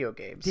like a video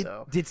game.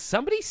 Did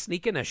somebody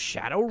sneak in a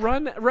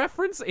Shadowrun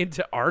reference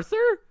into Arthur?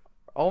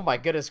 Oh my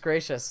goodness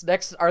gracious.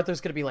 Next,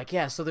 Arthur's going to be like,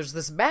 yeah, so there's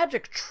this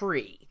magic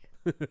tree.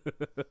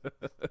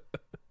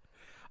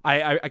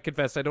 I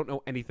confess I don't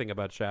know anything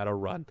about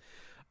Shadowrun.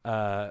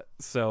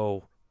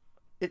 So...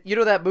 You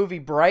know that movie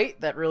Bright?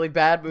 That really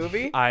bad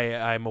movie?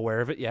 I'm aware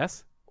of it,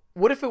 yes.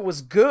 What if it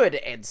was good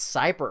and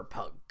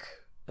cyberpunk?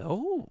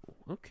 Oh,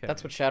 okay.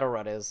 That's what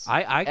Shadowrun is.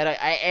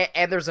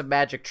 And there's a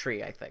magic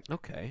tree, I think.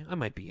 Okay, I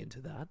might be into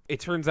that. It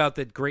turns out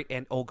that Great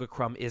Aunt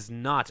Olgakrum is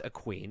not a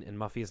queen, and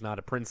Muffy is not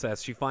a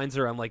princess. She finds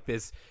her on like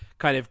this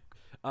kind of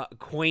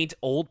quaint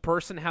old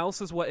person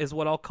house, is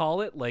what I'll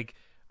call it. Like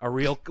a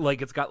real,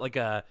 like it's got like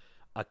a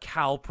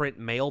cow print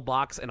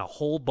mailbox and a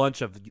whole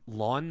bunch of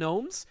lawn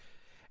gnomes.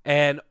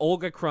 And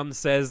Olgakrum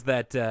says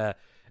that the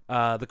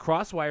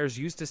Crosswires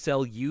used to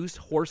sell used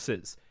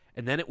horses,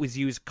 and then it was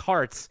used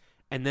carts.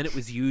 And then it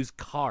was used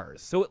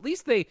cars. So at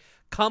least they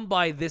come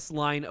by this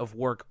line of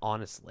work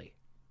honestly.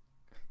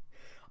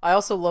 I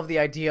also love the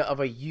idea of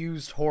a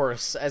used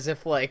horse, as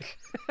if like...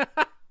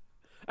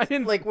 I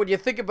didn't... Like, when you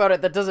think about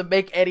it, that doesn't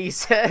make any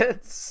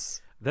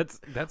sense. That's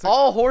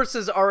all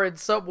horses are in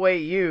some way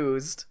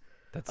used.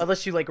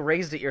 Unless you like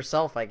raised it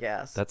yourself, I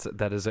guess.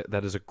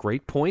 That is a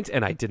great point,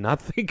 and I did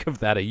not think of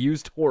that. A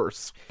used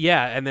horse.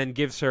 Yeah, and then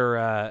gives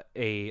her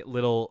a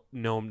little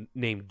gnome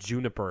named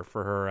Juniper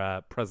for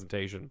her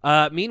presentation.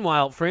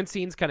 Meanwhile,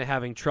 Francine's kind of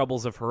having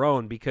troubles of her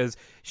own because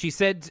she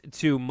said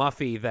to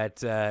Muffy that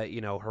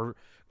her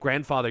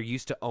grandfather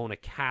used to own a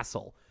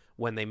castle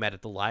when they met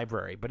at the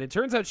library, but it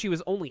turns out she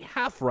was only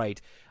half right.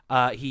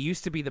 He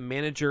used to be the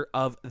manager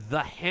of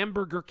the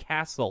Hamburger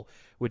Castle,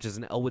 which is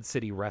an Elwood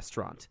City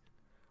restaurant.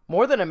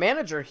 More than a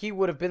manager, he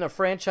would have been a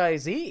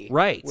franchisee.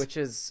 Right. Which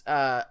is,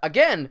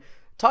 again,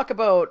 talk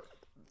about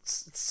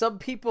some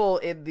people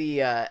in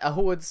the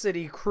Elwood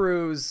City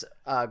crew's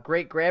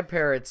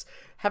great-grandparents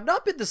have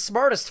not been the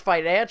smartest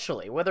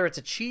financially. Whether it's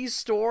a cheese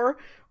store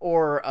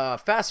or a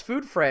fast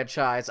food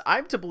franchise,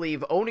 I'm to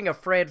believe owning a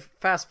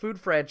fast food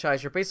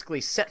franchise, you're basically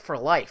set for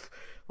life.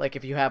 Like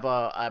if you have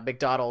a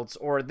McDonald's,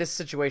 or in this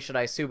situation,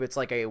 I assume it's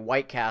like a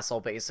White Castle,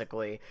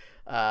 basically.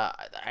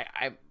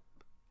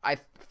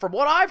 From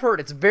what I've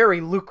heard, it's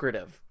very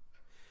lucrative.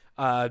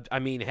 I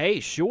mean, hey,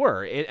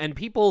 sure. And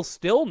people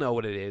still know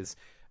what it is,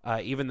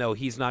 even though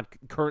he's not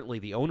currently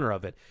the owner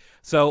of it.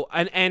 So,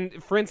 and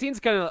Francine's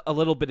kind of a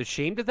little bit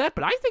ashamed of that,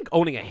 but I think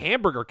owning a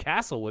hamburger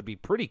castle would be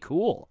pretty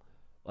cool.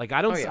 Like,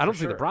 I don't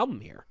see the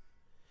problem here.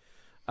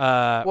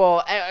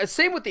 Well,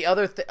 same with the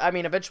other I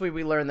mean, eventually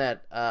we learn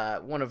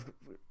that one of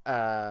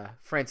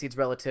Francine's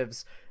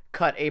relatives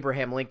cut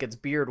Abraham Lincoln's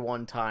beard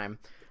one time,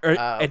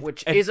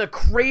 which is a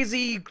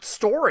crazy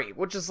story,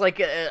 which is like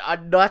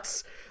a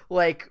nuts,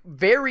 like,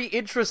 very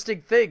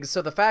interesting thing.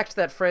 So the fact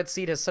that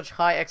Francine has such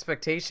high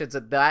expectations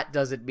and that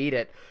doesn't meet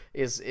it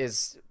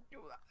is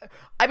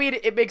I mean,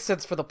 it makes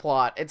sense for the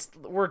plot.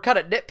 We're kind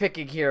of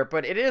nitpicking here,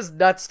 but it is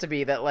nuts to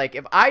me that, like,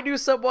 if I knew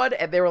someone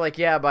and they were like,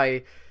 yeah,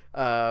 my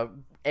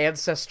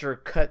ancestor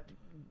cut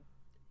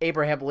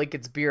Abraham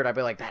Lincoln's beard, I'd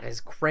be like, that is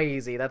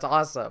crazy. That's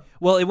awesome.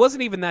 Well, it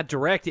wasn't even that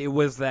direct. It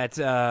was that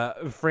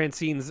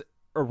Francine's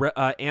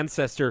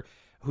ancestor,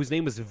 whose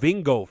name was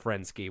Vingo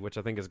Frensky, which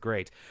I think is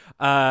great,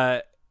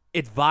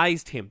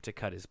 advised him to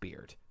cut his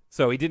beard.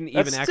 So he didn't even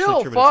actually. That's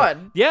still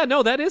fun. Yeah,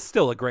 no, that is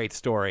still a great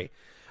story.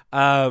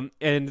 And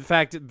in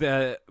fact,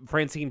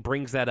 Francine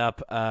brings that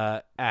up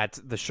at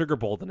the Sugar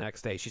Bowl the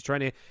next day. She's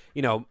trying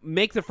to,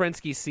 make the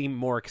Frenskies seem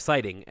more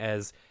exciting,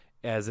 as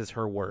is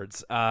her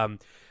words.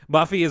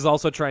 Buffy is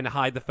also trying to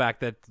hide the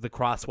fact that the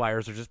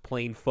Crosswires are just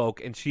plain folk,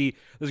 and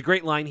there's a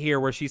great line here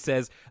where she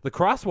says, the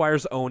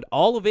Crosswires owned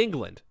all of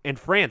England, and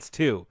France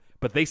too,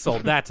 but they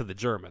sold that to the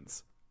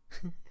Germans.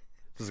 This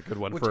is a good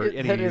one for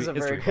any that is a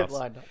history very buffs.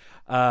 good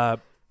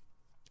line.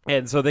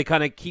 And so they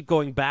kind of keep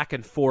going back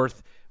and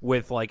forth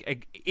with,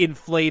 like,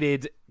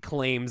 inflated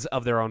claims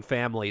of their own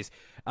families.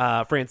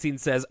 Francine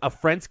says, a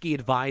Frensky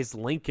advised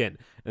Lincoln.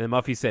 And then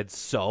Muffy said,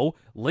 so?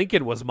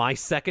 Lincoln was my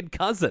second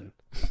cousin.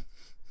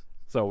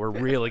 So we're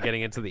really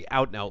getting into the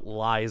out-and-out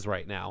lies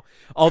right now.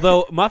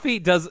 Although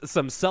Muffy does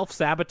some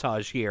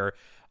self-sabotage here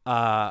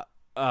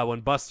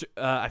when Buster...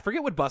 I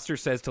forget what Buster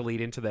says to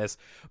lead into this,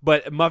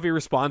 but Muffy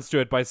responds to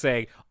it by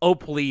saying, oh,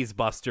 please,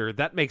 Buster,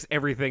 that makes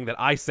everything that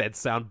I said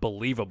sound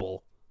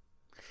believable.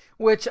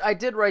 Which I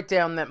did write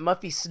down that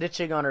Muffy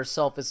snitching on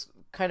herself is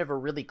kind of a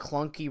really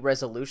clunky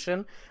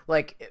resolution.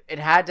 Like, it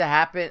had to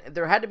happen.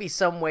 There had to be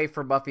some way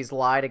for Buffy's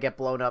lie to get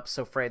blown up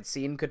so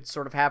Francine could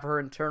sort of have her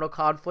internal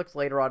conflict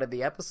later on in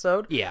the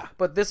episode. Yeah.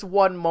 But this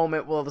one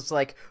moment was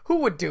like, who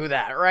would do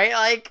that, right?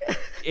 Like,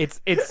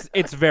 it's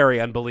very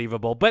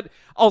unbelievable, but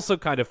also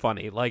kind of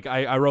funny. Like,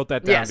 I wrote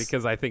that down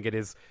because I think it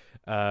is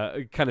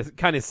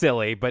kind of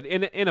silly, but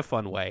in a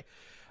fun way.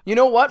 You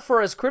know what?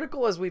 For as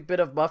critical as we've been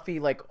of Buffy,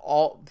 like,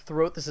 all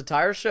throughout this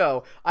entire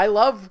show,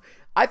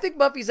 I think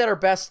Buffy's at her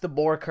best the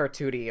more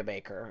cartoony you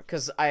make her,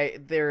 because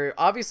they're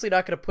obviously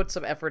not going to put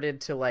some effort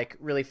into, like,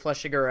 really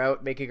fleshing her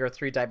out, making her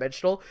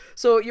three-dimensional,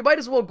 so you might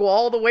as well go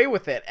all the way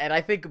with it, and I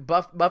think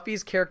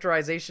Buffy's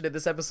characterization in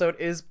this episode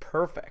is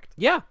perfect.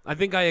 Yeah, I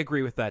think I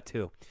agree with that,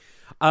 too.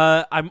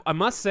 I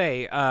must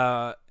say,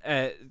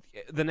 the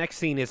next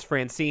scene is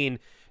Francine.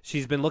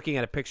 She's been looking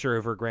at a picture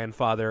of her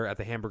grandfather at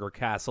the Hamburger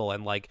Castle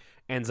and, like,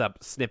 ends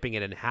up snipping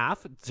it in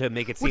half to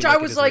make it seem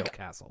like it is a real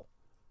castle.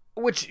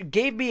 Which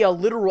gave me a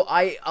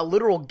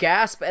literal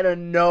gasp and a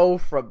no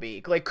from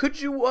me. Like, could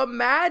you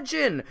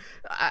imagine?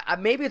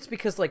 Maybe it's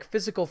because, like,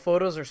 physical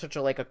photos are such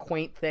a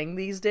quaint thing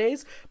these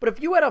days. But if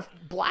you had a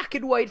black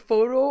and white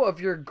photo of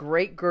your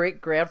great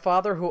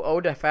grandfather who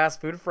owned a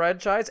fast food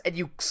franchise and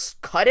you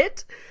cut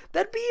it,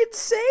 that'd be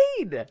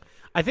insane.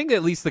 I think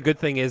at least the good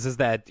thing is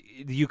that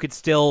you could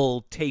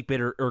still tape it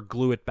or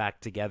glue it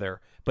back together.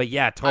 But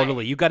yeah,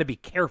 totally. You got to be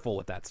careful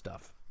with that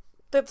stuff.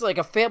 That's like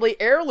a family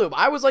heirloom.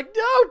 I was like,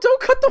 no,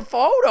 don't cut the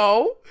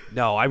photo.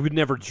 No, I would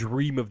never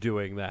dream of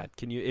doing that.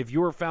 If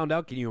you were found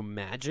out, can you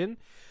imagine?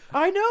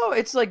 I know.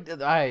 It's like,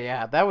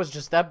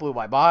 that blew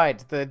my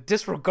mind. The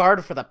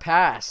disregard for the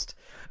past.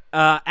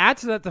 Add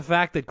to that the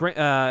fact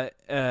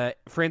that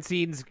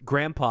Francine's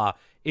grandpa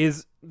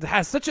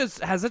has such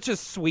a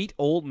sweet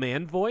old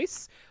man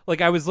voice.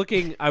 Like, I was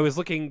looking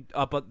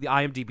up at the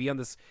IMDb on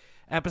this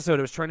episode.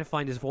 I was trying to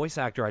find his voice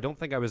actor. I don't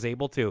think I was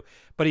able to,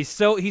 but he's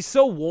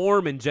so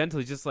warm and gentle.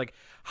 He's just like,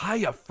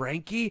 hiya,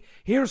 Frankie,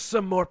 here's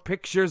some more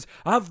pictures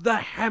of the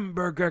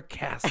Hamburger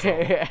Castle.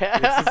 It's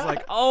just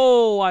like,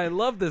 oh, I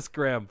love this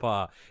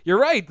grandpa.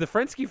 You're right, the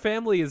Frensky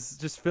family is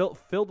just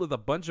filled with a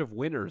bunch of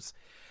winners.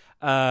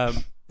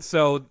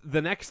 So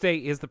the next day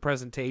is the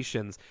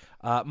presentations.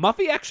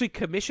 Muffy actually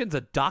commissions a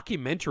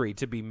documentary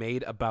to be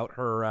made about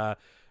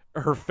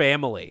her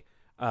family.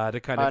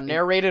 To kind of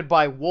narrated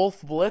by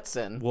Wolf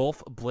Blitzen.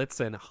 Wolf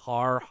Blitzen,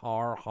 har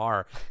har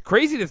har.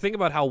 Crazy to think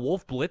about how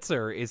Wolf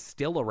Blitzer is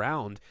still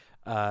around,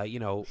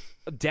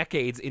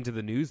 decades into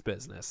the news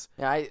business.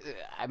 Yeah,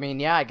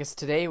 I guess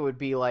today would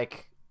be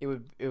like it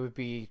would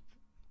be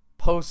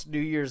post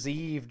New Year's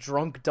Eve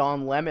drunk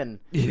Don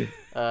Lemon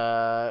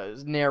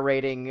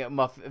narrating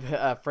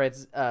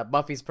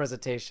Buffy's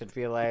presentation.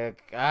 Feel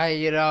like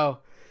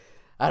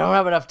I don't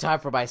have enough time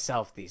for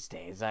myself these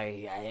days.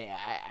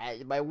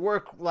 My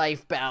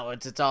work-life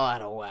balance, it's all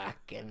out of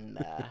whack.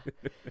 And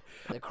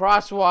the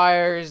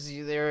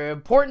Crosswires, they're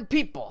important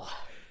people.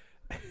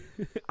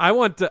 I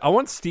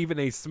want Stephen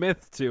A.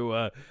 Smith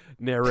to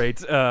narrate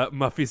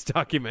Muffy's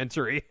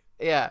documentary.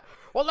 Yeah.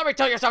 Well, let me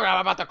tell you something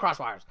about the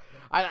Crosswires.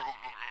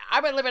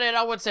 I've been living in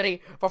Elwood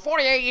City for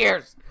 48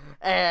 years,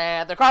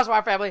 and the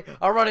Crosswire family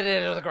are running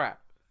it into the ground.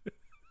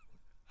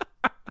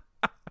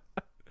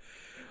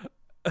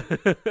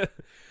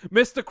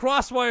 Mr.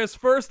 Crosswire's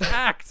first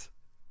act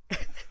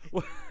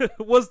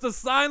was to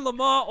sign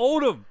Lamar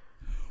Odom,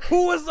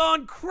 who was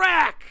on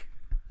crack.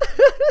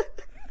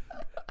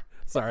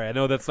 Sorry, I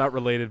know that's not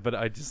related, but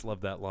I just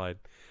love that line.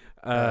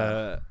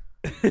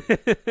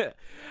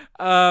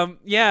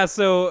 Yeah,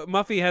 so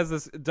Muffy has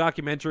this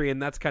documentary,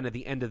 and that's kind of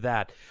the end of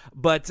that.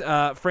 But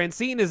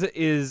Francine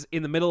is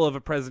in the middle of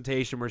a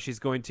presentation where she's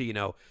going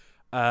to,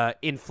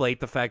 inflate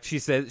the fact.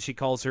 She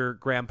calls her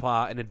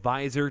grandpa an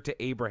advisor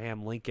to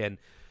Abraham Lincoln,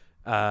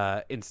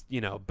 but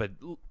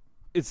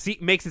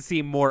it makes it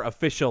seem more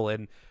official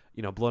and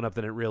blown up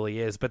than it really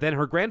is. But then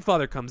her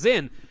grandfather comes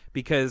in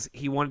because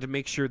he wanted to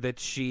make sure that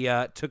she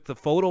took the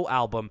photo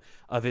album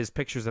of his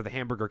pictures of the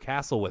Hamburger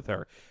Castle with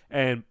her.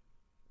 And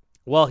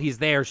while he's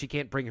there, she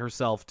can't bring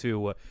herself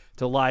to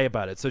lie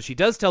about it. So she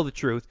does tell the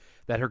truth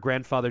that her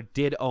grandfather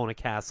did own a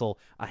castle,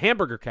 a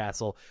Hamburger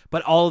Castle,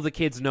 but all of the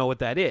kids know what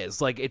that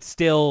is. Like, it's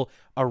still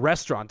a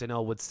restaurant in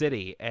Elwood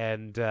City,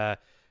 and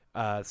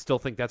still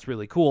think that's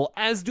really cool,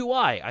 as do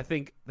I. I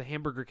think the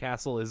Hamburger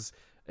Castle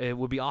it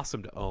would be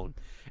awesome to own.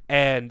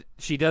 And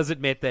she does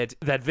admit that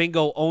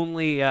Vingo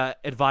only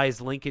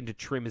advised Lincoln to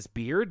trim his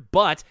beard,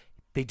 but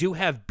they do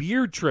have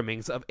beard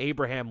trimmings of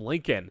Abraham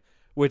Lincoln,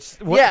 which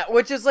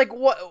is like,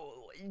 what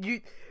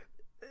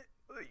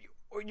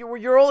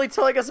you're only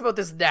telling us about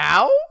this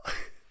now?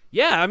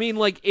 Yeah, I mean,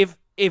 like, if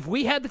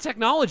we had the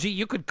technology,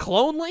 you could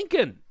clone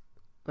Lincoln.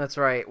 That's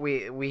right.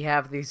 We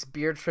have these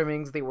beard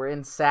trimmings. They were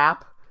in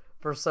sap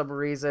for some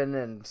reason,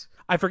 and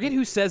I forget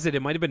who says it.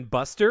 It might have been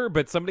Buster,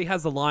 but somebody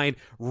has the line,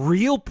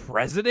 "Real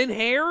president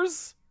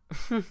hairs?"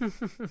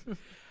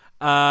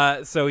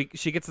 So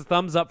she gets a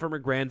thumbs up from her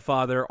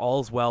grandfather.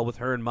 All's well with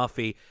her and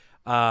Muffy.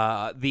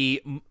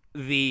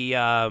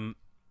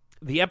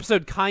 The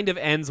episode kind of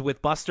ends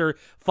with Buster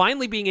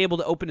finally being able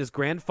to open his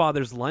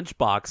grandfather's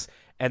lunchbox,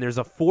 and there's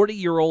a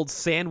 40-year-old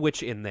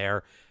sandwich in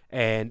there,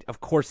 and of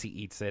course he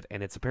eats it,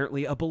 and it's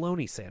apparently a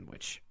bologna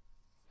sandwich.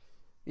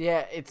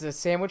 Yeah, it's a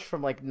sandwich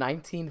from like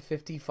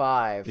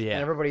 1955, yeah.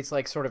 And everybody's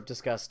like sort of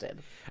disgusted.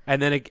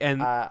 And then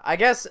I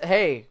guess,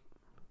 hey,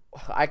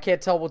 I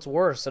can't tell what's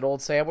worse, an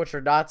old sandwich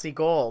or Nazi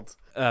gold.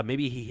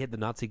 Maybe he hid the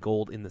Nazi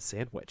gold in the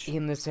sandwich.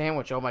 In the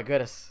sandwich, oh my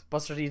goodness.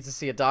 Buster needs to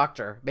see a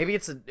doctor.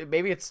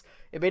 It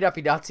may not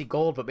be Nazi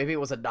gold, but maybe it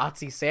was a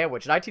Nazi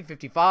sandwich.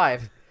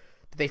 1955.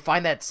 Did they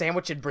find that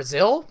sandwich in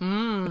Brazil?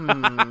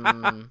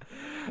 And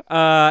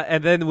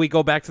then we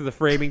go back to the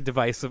framing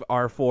device of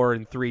R4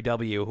 and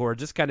 3W, who are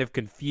just kind of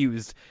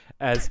confused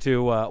as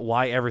to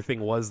why everything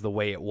was the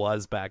way it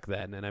was back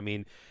then. And I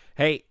mean,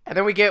 hey, and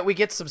then we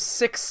get some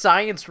sick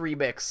science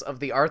remix of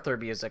the Arthur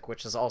music,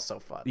 which is also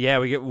fun. Yeah,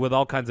 we get with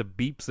all kinds of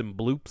beeps and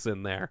bloops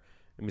in there.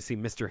 And we see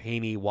Mr.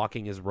 Haney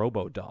walking his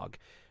robo dog,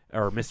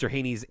 or Mr.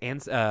 Haney's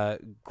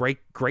great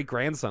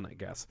grandson, I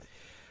guess.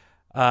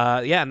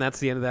 Yeah, and that's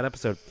the end of that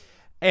episode.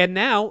 And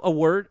now a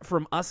word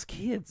from us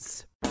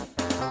kids.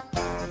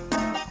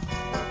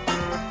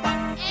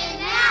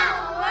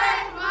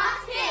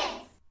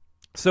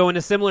 So in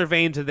a similar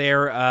vein to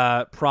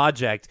their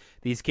project,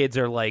 these kids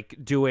are like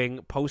doing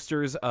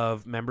posters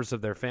of members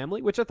of their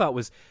family, which I thought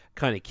was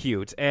kind of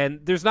cute.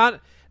 And this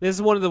is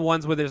one of the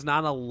ones where there's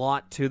not a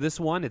lot to this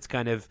one. It's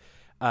kind of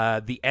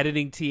the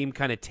editing team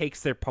kind of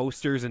takes their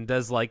posters and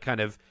does like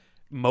kind of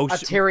motion. A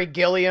Terry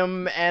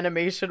Gilliam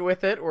animation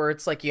with it, where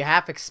it's like you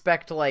half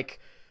expect like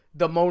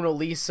the Mona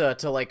Lisa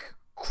to like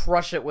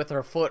crush it with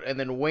her foot and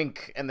then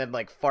wink and then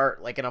like fart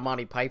like an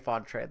Monty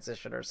Python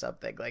transition or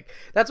something. Like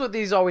that's what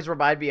these always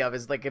remind me of,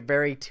 is like a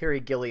very Terry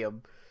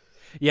Gilliam.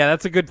 Yeah,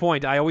 that's a good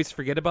point. I always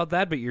forget about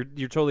that, but you're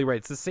totally right.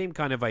 It's the same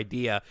kind of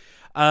idea.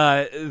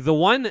 The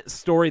one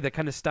story that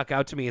kind of stuck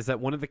out to me is that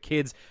one of the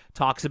kids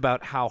talks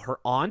about how her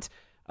aunt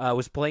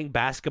was playing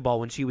basketball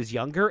when she was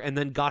younger and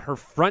then got her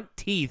front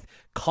teeth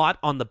caught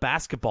on the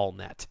basketball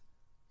net.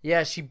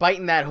 Yeah, she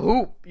biting that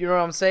hoop. You know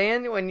what I'm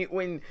saying?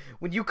 When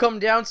you come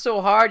down so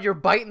hard, you're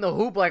biting the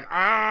hoop like,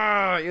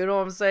 ah, you know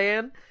what I'm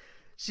saying?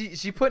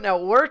 She putting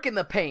out work in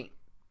the paint.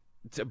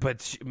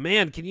 But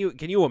man, can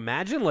you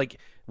imagine like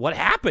what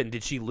happened?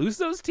 Did she lose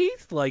those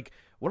teeth? Like,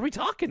 what are we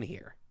talking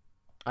here?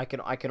 I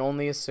can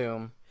only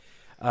assume.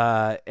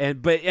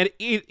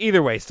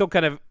 Either way, still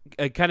kind of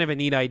a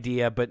neat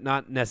idea, but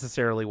not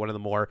necessarily one of the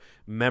more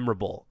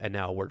memorable. And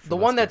now a word from the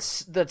one that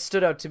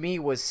stood out to me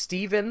was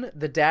Steven,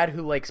 the dad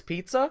who likes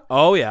pizza.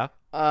 Oh yeah.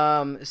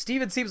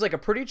 Steven seems like a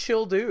pretty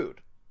chill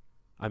dude.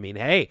 I mean,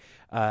 hey,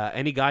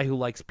 any guy who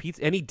likes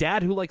pizza, any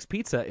dad who likes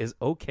pizza is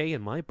okay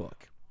in my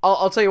book.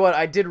 I'll tell you what,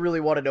 I did really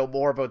want to know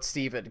more about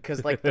Steven,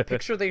 because like the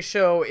picture they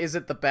show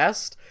isn't the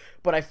best,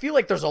 but I feel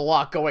like there's a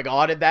lot going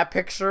on in that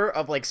picture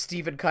of like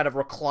Steven kind of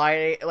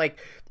reclining. Like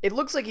it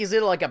looks like he's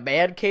in like a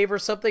man cave or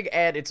something,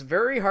 and it's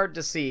very hard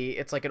to see.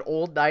 It's like an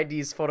old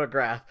 90s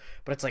photograph,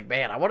 but it's like,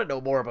 man, I want to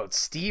know more about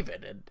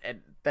Steven,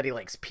 and that he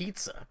likes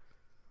pizza.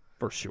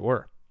 For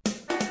sure.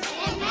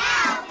 And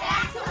now,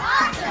 back to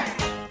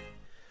Arthur.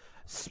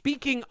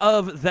 Speaking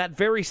of that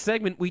very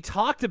segment we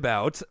talked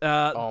about...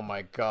 oh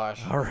my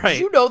gosh. All right.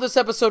 Did you know this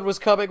episode was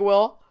coming,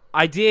 Will?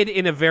 I did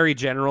in a very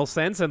general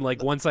sense, and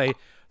like once I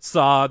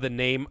saw the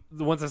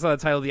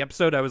title of the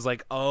episode, I was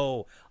like,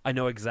 oh, I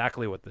know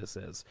exactly what this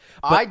is.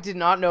 But I did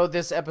not know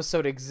this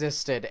episode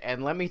existed,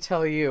 and let me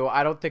tell you,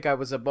 I don't think I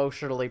was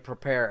emotionally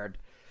prepared.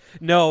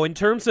 no, in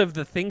terms of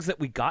the things that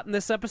we got in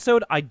this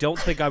episode, I don't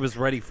think I was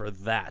ready for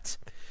that.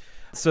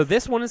 So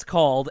this one is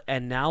called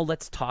 "And Now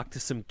Let's Talk to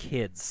Some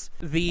Kids."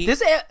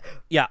 This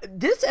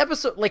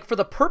episode, like, for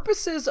the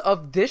purposes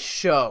of this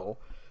show,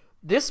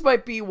 this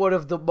might be one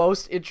of the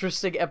most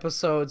interesting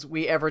episodes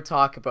we ever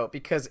talk about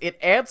because it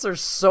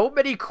answers so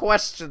many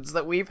questions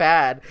that we've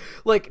had.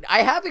 Like,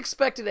 I have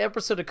expected an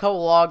episode to come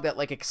along that,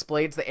 like,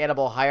 explains the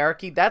animal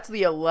hierarchy. That's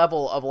the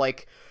level of,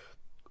 like,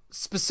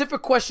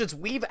 specific questions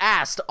we've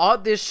asked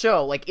on this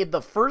show, like, in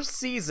the first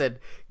season,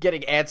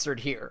 getting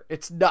answered here.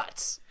 It's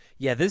nuts.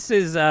 Yeah, this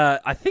is,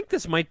 I think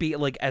this might be,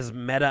 like, as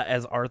meta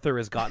as Arthur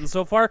has gotten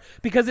so far,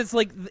 because it's,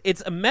 like,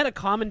 it's a meta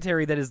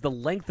commentary that is the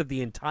length of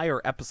the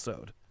entire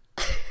episode.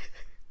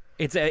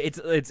 It's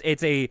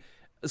a,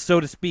 so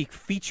to speak,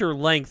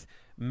 feature-length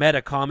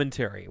meta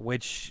commentary,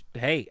 which,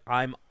 hey,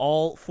 I'm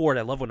all for it.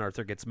 I love when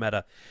Arthur gets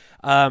meta.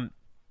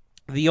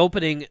 The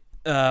opening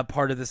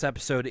part of this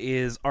episode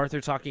is Arthur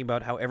talking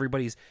about how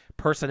everybody's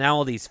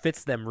personalities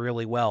fits them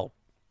really well.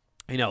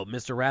 You know,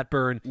 Mr.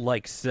 Ratburn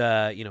likes,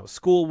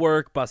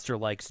 schoolwork. Buster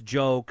likes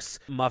jokes.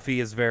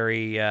 Muffy is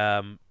very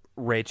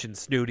rich and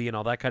snooty and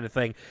all that kind of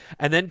thing.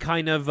 And then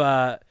kind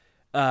of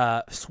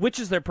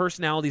switches their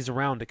personalities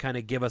around to kind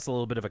of give us a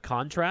little bit of a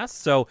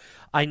contrast. So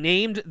I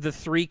named the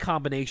three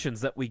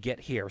combinations that we get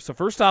here. So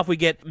first off, we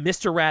get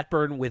Mr.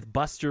 Ratburn with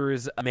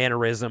Buster's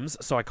mannerisms.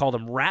 So I called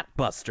him Rat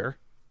Buster.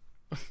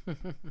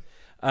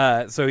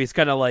 So he's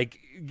kind of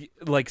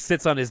like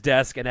sits on his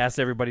desk and asks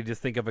everybody to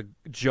think of a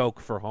joke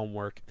for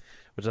homework,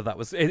 which I thought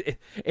was it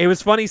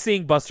was funny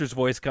seeing Buster's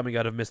voice coming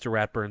out of Mr.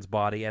 Ratburn's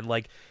body and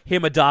like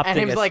him adopting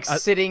and him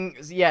sitting.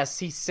 Yes,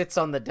 he sits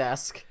on the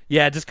desk.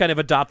 Yeah, just kind of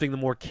adopting the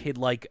more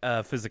kid-like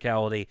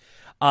physicality.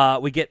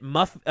 We get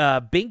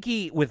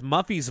Binky with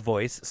Muffy's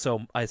voice,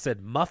 so I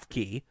said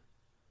Muffkey.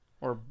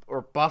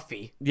 Or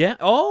Buffy. Yeah.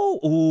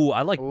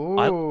 I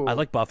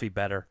like Buffy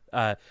better.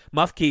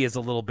 Muffkey is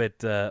a little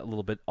bit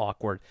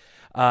awkward.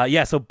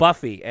 So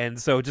Buffy, and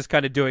so just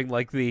kind of doing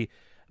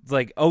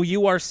like oh,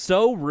 you are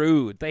so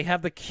rude. They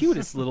have the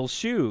cutest little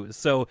shoes.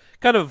 So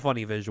kind of a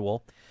funny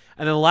visual.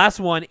 And then the last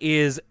one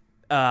is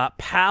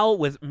Pal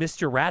with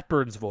Mr.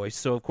 Ratburn's voice.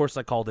 So of course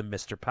I called him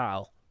Mr.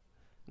 Pal.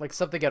 Like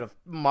something out of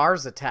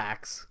Mars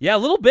Attacks. Yeah, a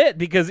little bit,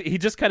 because he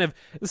just kind of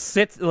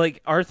sits,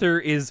 like Arthur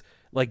is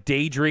like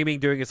daydreaming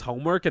doing his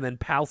homework, and then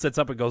Pal sits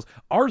up and goes,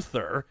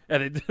 Arthur,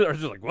 and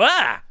Arthur's like,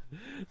 wah!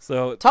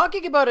 So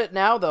talking about it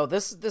now, though,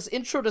 this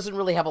intro doesn't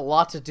really have a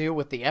lot to do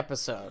with the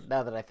episode,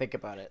 now that I think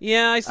about it.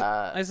 Yeah,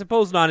 I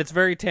suppose not. It's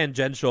very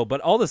tangential,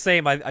 but all the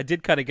same, I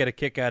did kind of get a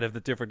kick out of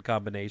the different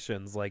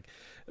combinations, like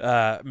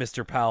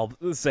Mr. Pal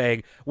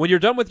saying, when you're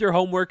done with your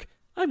homework,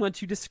 I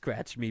want you to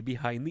scratch me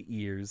behind the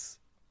ears.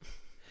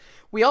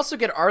 We also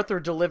get Arthur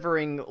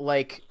delivering,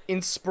 like,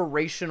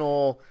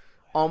 inspirational,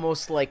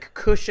 almost like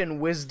cushion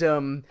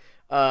wisdom,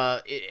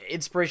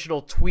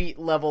 inspirational tweet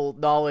level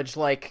knowledge,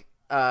 like,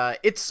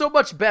 it's so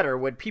much better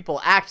when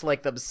people act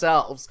like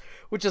themselves,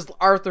 which is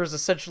Arthur's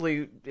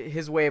essentially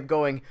his way of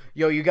going,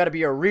 yo, you gotta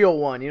be a real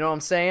one, you know what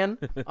I'm saying?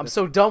 I'm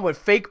so done with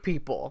fake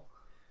people.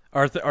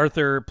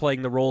 Arthur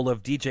playing the role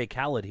of DJ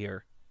Khaled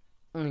here.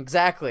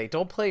 Exactly.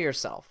 Don't play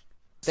yourself.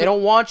 They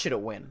don't want you to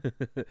win.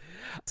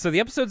 So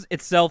the episode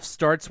itself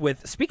starts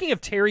with, speaking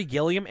of Terry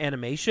Gilliam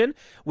animation,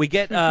 we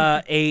get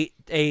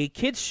a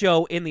kids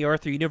show in the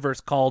Arthur universe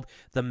called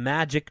The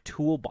Magic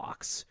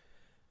Toolbox,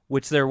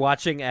 which they're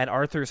watching at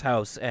Arthur's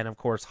house, and of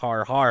course,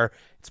 har har,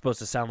 it's supposed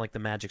to sound like the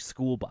Magic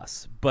School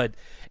Bus. But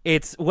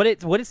it's what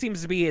it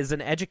seems to be is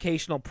an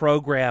educational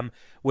program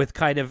with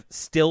kind of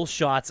still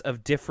shots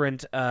of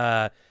different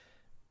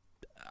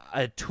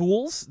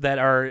tools that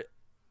are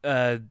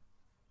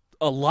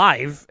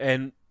alive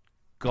and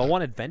go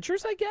on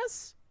adventures, I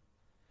guess.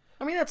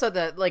 I mean, that's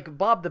that like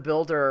Bob the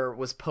Builder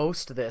was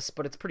post this,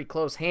 but it's pretty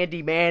close.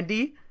 Handy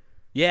Mandy.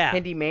 Yeah.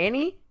 Handy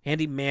Manny.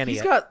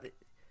 He's got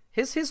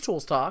his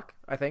tools talk,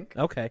 I think.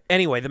 Okay.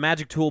 Anyway, the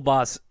Magic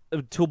Toolbox.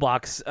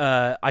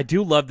 I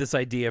do love this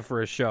idea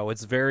for a show.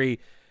 It's very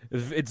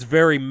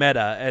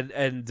meta,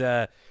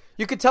 and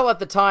you could tell at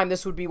the time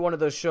this would be one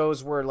of those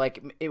shows where,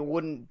 like, it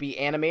wouldn't be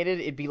animated.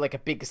 It'd be like a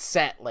big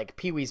set, like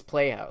Pee-wee's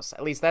Playhouse.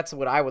 At least that's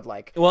what I would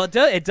like. Well,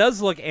 it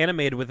does look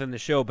animated within the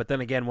show, but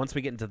then again, once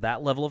we get into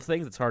that level of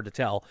things, it's hard to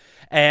tell.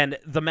 And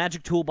the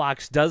Magic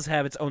Toolbox does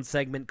have its own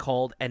segment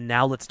called "And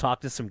Now Let's Talk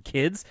to Some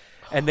Kids."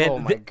 And then, oh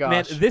my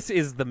gosh, man, this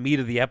is the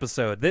meat of the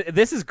episode.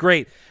 This is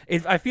great.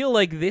 I feel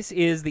like this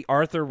is the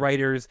Arthur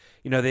writers.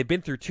 You know, they've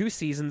been through 2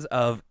 seasons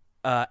of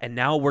 "And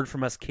Now a Word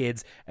from Us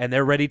Kids," and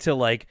they're ready to,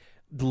 like,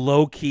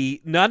 low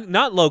key,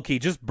 not low key,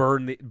 just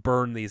burn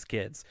these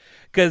kids,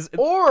 because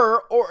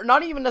or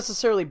not even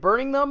necessarily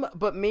burning them,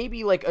 but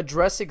maybe like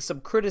addressing some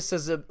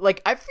criticism.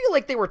 Like I feel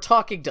like they were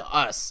talking to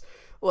us.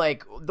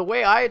 Like the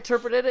way I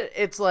interpreted it,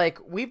 it's like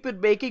we've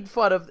been making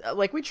fun of,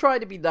 like we try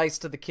to be nice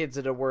to the kids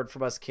in A Word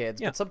From Us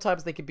kids, but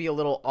sometimes they can be a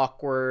little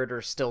awkward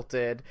or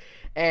stilted.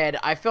 And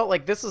I felt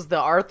like this is the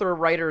Arthur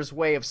writer's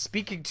way of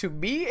speaking to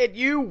me and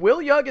you, Will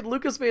Young and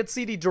Lucas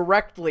Mancini,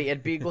 directly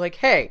and being like,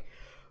 hey,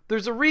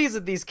 there's a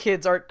reason these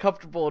kids aren't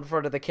comfortable in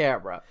front of the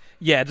camera.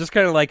 Yeah, just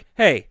kind of like,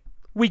 hey,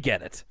 we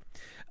get it.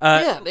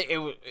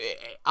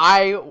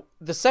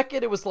 The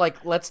second it was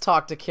like, let's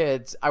talk to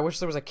kids, I wish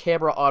there was a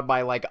camera on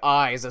my like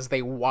eyes as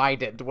they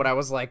widened when I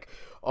was like,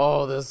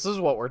 oh, this is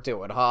what we're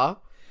doing, huh?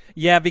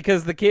 Yeah,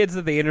 because the kids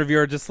that they interview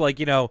are just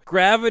like,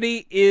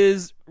 gravity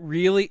is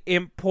really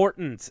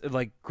important.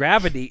 Like,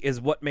 gravity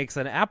is what makes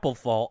an apple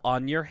fall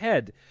on your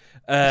head.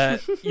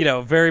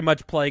 Very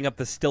much playing up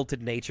the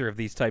stilted nature of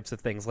these types of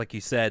things, like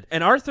you said.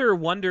 And Arthur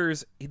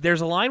wonders,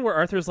 there's a line where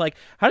Arthur's like,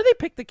 how do they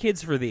pick the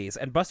kids for these?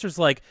 And Buster's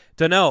like,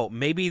 dunno,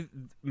 maybe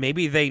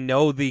they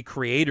know the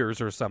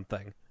creators or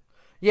something.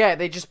 Yeah,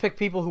 they just pick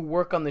people who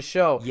work on the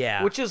show.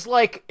 Yeah. Which is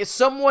like, if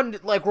someone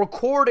like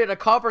recorded a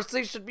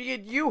conversation me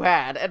and you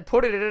had and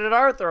put it in an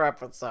Arthur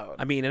episode.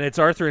 I mean, and it's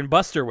Arthur and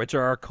Buster, which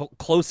are our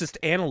closest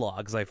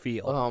analogs, I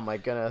feel. Oh my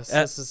goodness.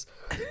 This is...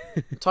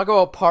 Talk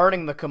about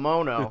parting the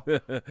kimono.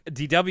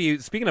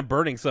 DW, speaking of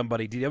burning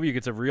somebody, DW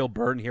gets a real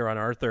burn here on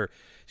Arthur.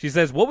 She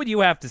says, what would you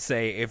have to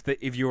say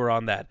if you were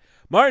on that?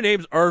 My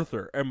name's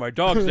Arthur, and my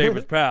dog's name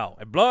is Pal,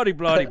 and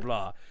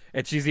blah-de-blah-de-blah.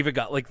 And she's even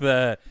got, like,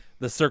 the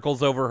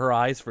circles over her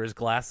eyes for his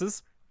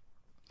glasses.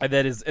 And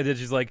then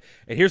she's like,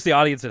 and here's the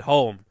audience at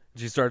home.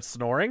 She starts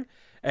snoring.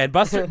 And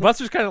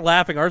Buster's kind of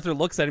laughing. Arthur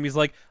looks at him. He's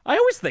like, I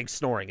always think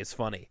snoring is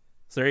funny.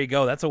 So there you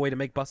go. That's a way to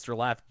make Buster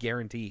laugh,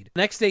 guaranteed.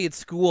 Next day at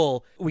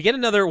school, we get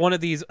another one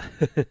of these.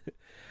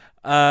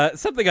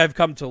 Something I've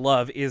come to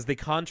love is the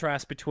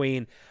contrast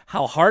between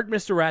how hard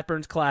Mr.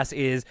 Ratburn's class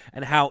is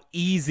and how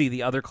easy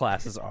the other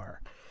classes are.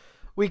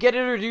 We get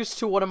introduced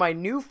to one of my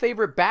new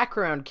favorite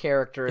background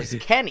characters,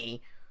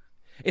 Kenny.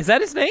 Is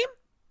that his name?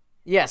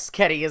 Yes,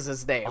 Kenny is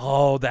his name.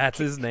 Oh, that's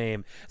his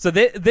name. So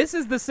this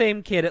is the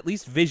same kid, at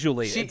least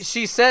visually.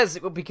 She says,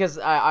 because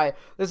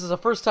this is the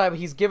first time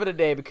he's given a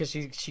name, because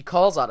she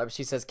calls on him.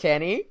 She says,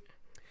 Kenny.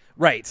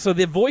 Right. So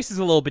the voice is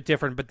a little bit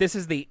different, but this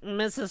is the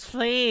Mrs.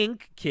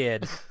 Fink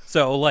kid.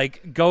 So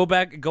like go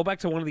back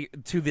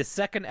to the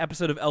second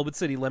episode of Elwood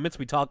City Limits.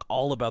 We talk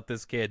all about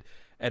this kid,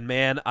 and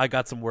man, I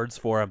got some words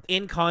for him.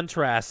 In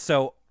contrast,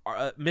 so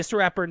Mr.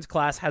 Ratburn's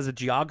class has a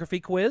geography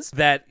quiz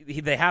that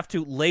they have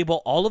to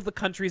label all of the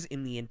countries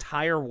in the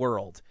entire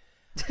world.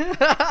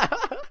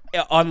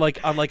 on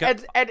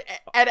and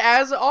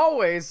as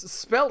always,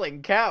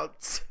 spelling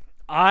counts.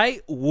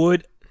 I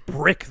would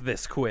brick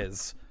this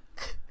quiz.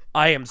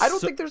 I'm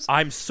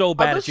so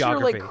bad at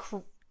geography.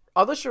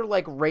 Unless you're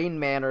like Rain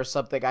Man or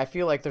something, I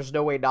feel like there's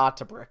no way not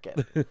to brick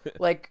it.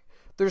 Like,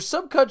 there's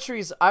some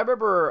countries, I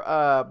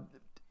remember,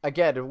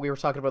 again, we were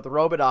talking about the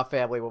Romanov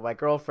family with my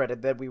girlfriend,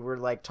 and then we were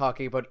like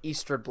talking about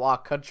Eastern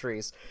Bloc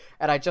countries,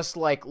 and I just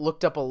like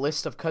looked up a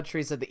list of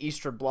countries in the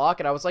Eastern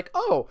Bloc, and I was like,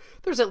 oh,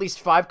 there's at least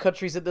 5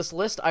 countries in this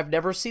list I've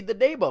never seen the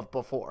name of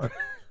before.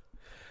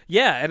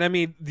 Yeah, and I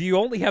mean, you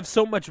only have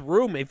so much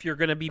room if you're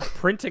going to be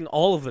printing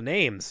all of the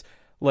names.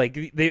 Like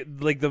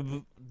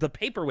the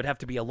paper would have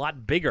to be a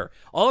lot bigger.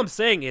 All I'm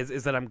saying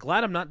is that I'm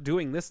glad I'm not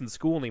doing this in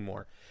school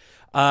anymore.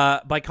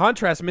 By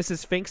contrast,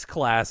 Mrs. Fink's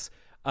class,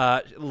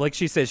 like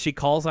she says, she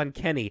calls on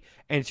Kenny,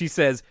 and she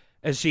says,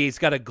 as she's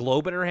got a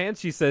globe in her hand,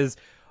 she says,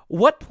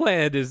 "What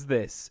planet is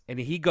this?" And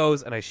he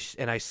goes, and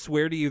I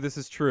swear to you, this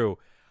is true.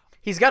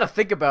 He's got to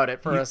think about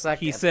it for a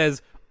second. He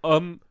says,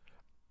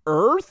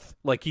 Earth?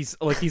 Like he's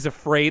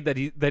afraid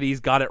that he's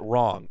got it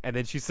wrong. And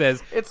then she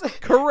says, "It's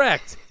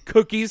correct.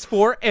 Cookies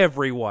for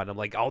everyone." I'm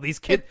like, "Oh, these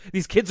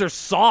kids are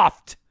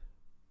soft."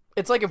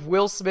 It's like if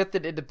Will Smith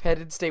in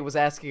Independence Day was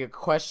asking a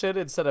question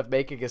instead of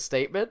making a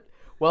statement.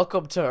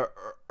 Welcome to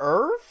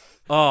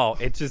Earth? Oh,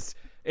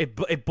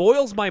 it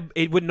boils my,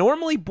 it would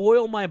normally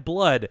boil my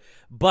blood,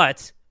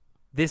 but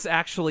this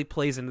actually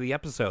plays into the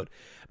episode.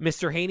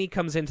 Mr. Haney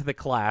comes into the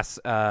class,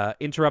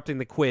 interrupting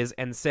the quiz,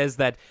 and says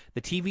that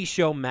the TV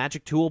show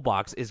Magic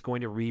Toolbox is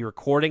going to be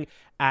recording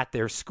at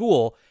their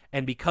school,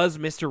 and because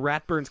Mr.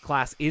 Ratburn's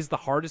class is the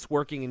hardest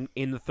working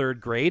in the 3rd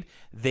grade,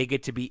 they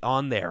get to be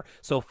on there.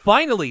 So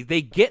finally,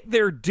 they get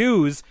their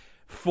dues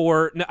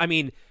for, I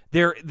mean,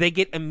 they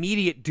get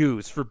immediate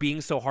dues for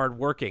being so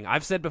hardworking.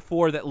 I've said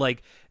before that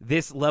like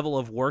this level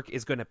of work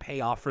is going to pay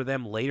off for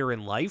them later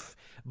in life,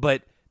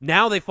 but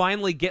now they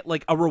finally get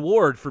like a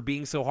reward for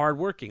being so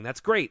hardworking. That's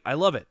great. I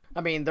love it.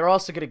 I mean, they're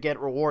also going to get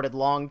rewarded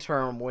long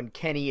term when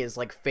Kenny is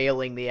like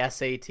failing the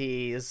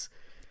SATs.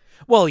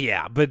 Well,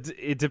 yeah, but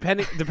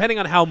depending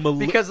on how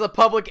because the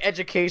public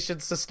education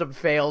system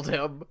failed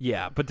him.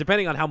 Yeah, but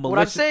depending on how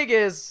malicious. What I'm saying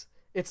is,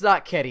 it's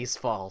not Kenny's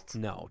fault.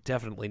 No,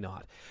 definitely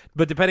not.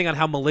 But depending on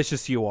how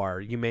malicious you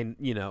are, you may,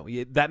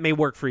 that may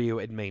work for you.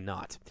 It may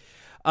not.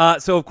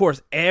 So, of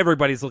course,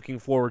 everybody's looking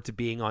forward to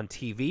being on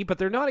TV, but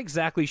they're not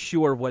exactly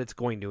sure what it's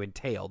going to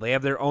entail. They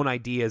have their own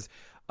ideas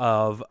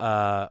of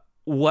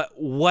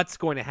what's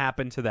going to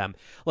happen to them.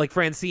 Like,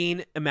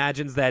 Francine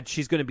imagines that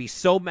she's going to be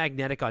so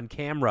magnetic on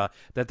camera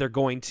that they're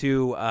going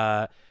to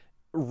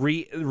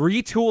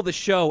retool the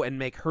show and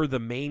make her the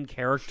main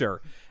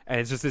character.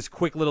 And it's just this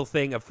quick little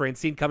thing of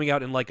Francine coming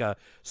out in like a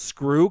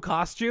screw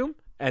costume,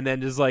 and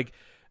then just like,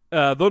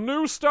 the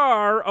new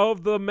star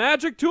of the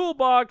Magic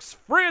Toolbox,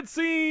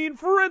 Francine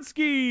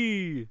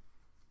Ferensky.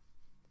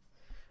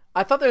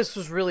 I thought this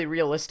was really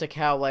realistic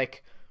how,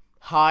 like,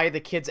 high the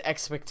kids'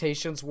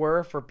 expectations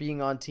were for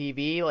being on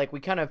TV. Like,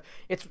 we kind of,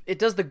 it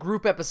does the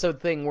group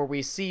episode thing where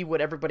we see what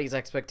everybody's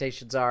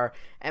expectations are,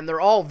 and they're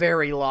all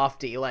very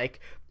lofty. Like,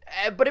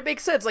 but it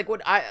makes sense. Like,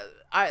 when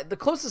the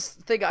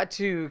closest thing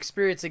to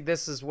experiencing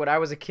this is when I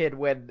was a kid,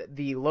 when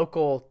the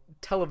local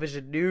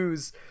television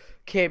news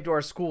came to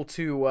our school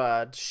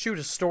to shoot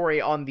a story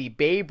on the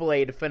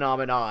Beyblade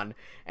phenomenon,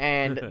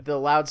 and the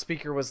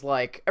loudspeaker was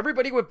like,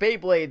 everybody with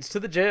Beyblades to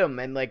the gym,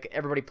 and like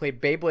everybody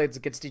played Beyblades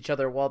against each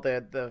other while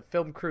the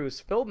film crews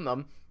filmed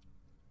them.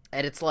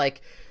 And it's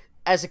like,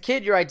 as a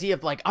kid, your idea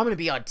of like, I'm gonna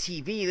be on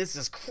TV, this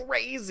is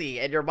crazy,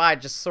 and your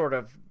mind just sort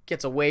of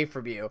gets away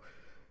from you.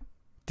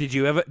 Did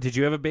you have a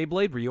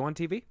Beyblade? Were you on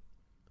TV?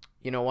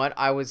 You know what?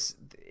 It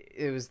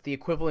was the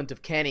equivalent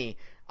of Kenny.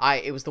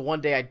 It was the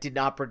one day I did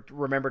not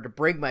remember to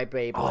bring my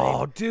Beyblade.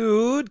 Oh,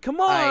 dude, come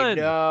on! I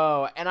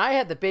know, and I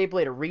had the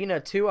Beyblade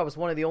Arena too. I was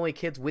one of the only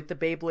kids with the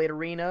Beyblade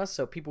Arena,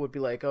 so people would be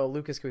like, "Oh,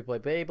 Lucas, can we play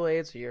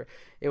Beyblades?"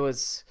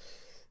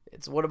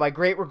 It's one of my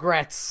great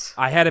regrets.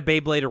 I had a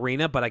Beyblade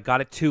Arena, but I got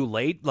it too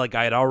late. Like,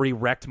 I had already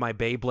wrecked my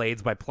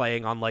Beyblades by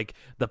playing on like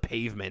the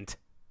pavement.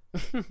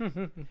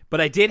 But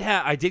I did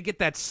get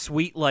that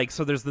sweet, like,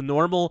 so there's the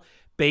normal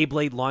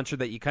Beyblade launcher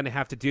that you kind of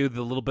have to do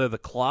the little bit of the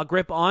claw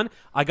grip on.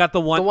 I got the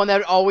one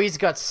that always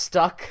got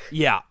stuck.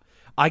 Yeah,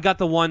 I got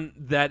the one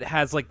that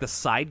has like the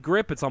side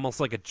grip. It's almost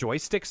like a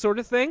joystick sort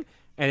of thing,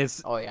 and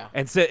it's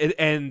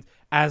and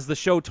as the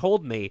show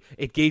told me,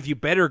 it gave you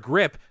better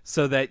grip,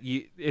 so that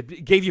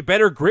it gave you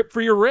better grip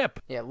for your rip.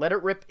 Yeah, let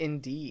it rip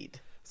indeed.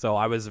 So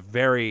I was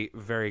very,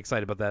 very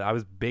excited about that. I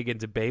was big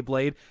into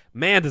Beyblade.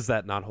 Man, does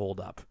that not hold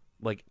up,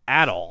 like,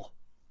 at all.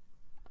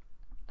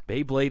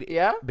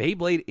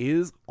 Beyblade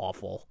is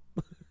awful.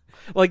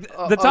 Like,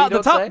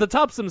 the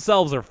tops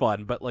themselves are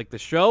fun, but like the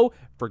show,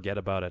 forget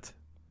about it.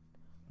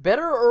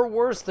 Better or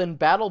worse than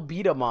Battle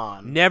Beat 'em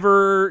On?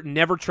 Never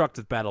trucked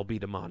with Battle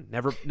Beat 'em On.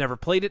 Never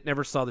played it.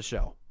 Never saw the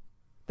show.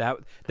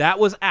 That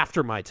was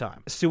after my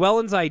time. Sue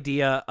Ellen's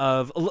idea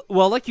of,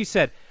 well, like you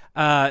said,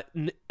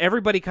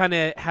 everybody kind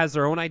of has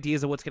their own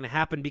ideas of what's going to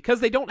happen because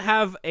they don't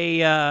have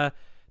a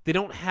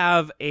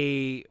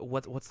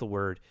what's the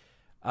word?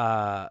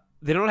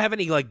 They don't have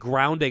any like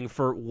grounding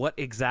for what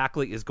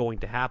exactly is going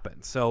to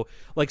happen. So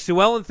like Sue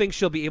Ellen thinks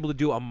she'll be able to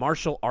do a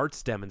martial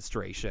arts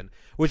demonstration,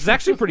 which is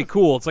actually pretty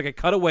cool. It's like a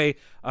cutaway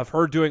of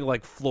her doing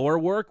like floor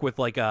work with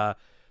like a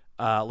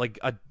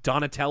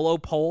Donatello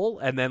pole,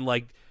 and then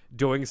like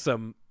doing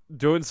some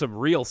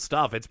real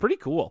stuff. It's pretty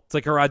cool. It's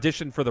like her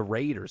audition for the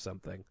Raid or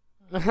something.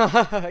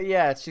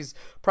 Yeah, she's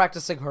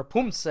practicing her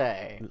pumse.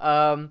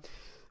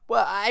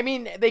 Well, I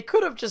mean, they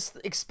could have just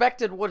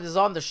expected what is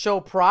on the show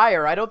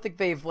prior. I don't think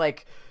they've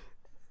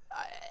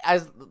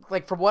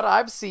from what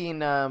I've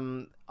seen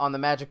on the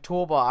Magic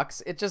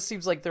Toolbox, it just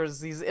seems like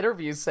there's these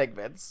interview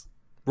segments.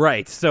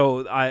 Right.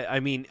 So I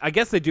mean, I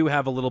guess they do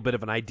have a little bit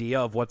of an idea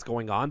of what's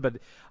going on, but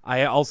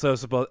I also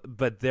suppose,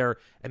 but their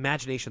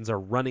imaginations are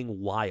running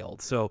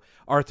wild. So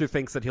Arthur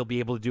thinks that he'll be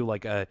able to do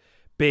like a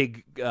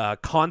big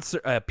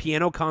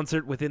piano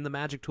concert within the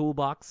Magic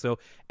Toolbox. So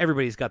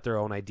everybody's got their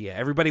own idea.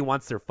 Everybody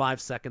wants their 5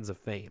 seconds of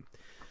fame.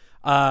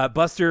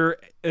 Arthur,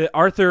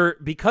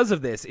 because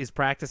of this, is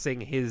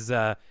practicing his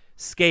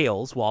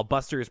scales while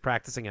Buster is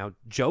practicing out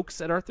jokes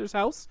at Arthur's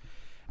house.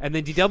 And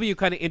then DW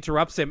kind of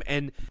interrupts him.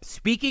 And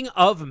speaking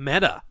of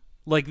meta,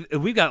 like,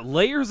 we've got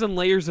layers and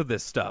layers of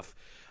this stuff.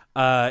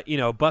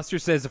 Buster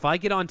says, if I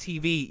get on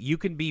TV, you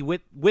can be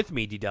with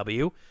me,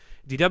 DW.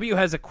 DW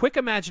has a quick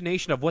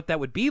imagination of what that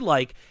would be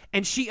like,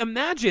 and she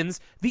imagines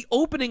the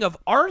opening of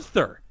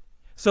Arthur.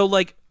 So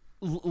like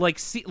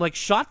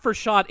shot for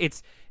shot,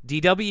 it's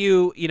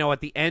DW, at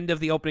the end of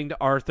the opening to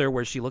Arthur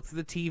where she looks at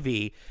the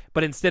TV,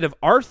 but instead of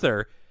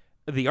Arthur,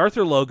 the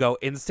Arthur logo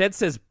instead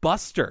says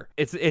Buster.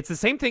 It's the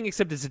same thing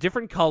except it's a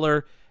different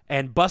color,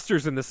 and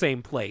Buster's in the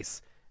same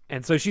place.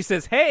 And so she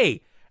says,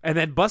 "Hey," and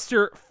then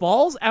Buster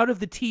falls out of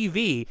the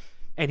TV,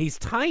 and he's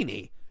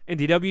tiny. And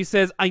DW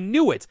says, "I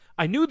knew it.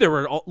 I knew there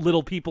were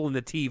little people in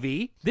the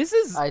TV. This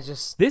is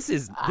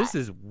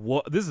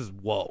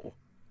whoa."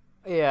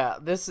 Yeah,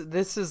 this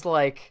is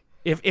like,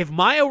 if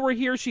Maya were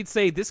here, she'd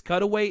say this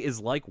cutaway is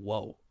like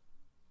whoa.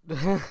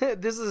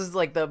 This is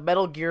like the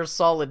Metal Gear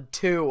Solid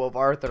 2 of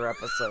Arthur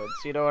episodes.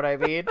 You know what I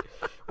mean?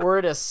 We're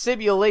in a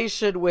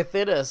simulation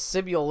within a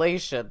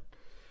simulation.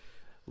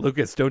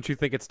 Lucas, don't you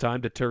think it's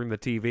time to turn the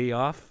TV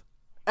off?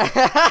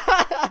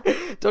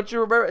 Don't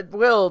you remember?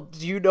 Will,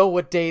 do you know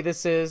what day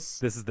this is?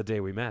 This is the day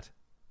we met.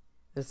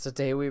 It's the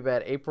day we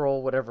met,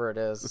 April, whatever it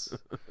is.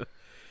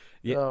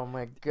 Yeah. Oh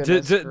my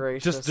goodness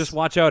gracious! Just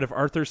watch out if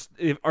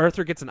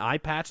Arthur gets an eye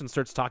patch and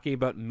starts talking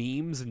about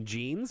memes and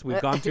jeans.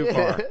 We've gone too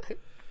far.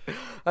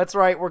 That's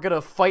right. We're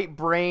gonna fight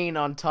Brain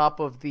on top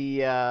of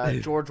the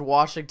George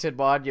Washington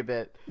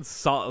Monument.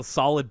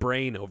 Solid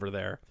Brain over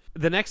there.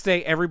 The next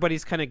day,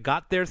 everybody's kind of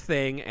got their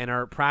thing and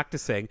are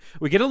practicing.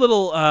 We get a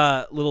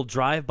little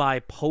drive-by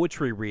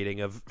poetry reading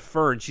of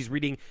Fern. She's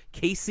reading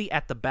Casey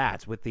at the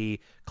Bat with the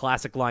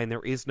classic line,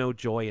 "There is no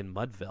joy in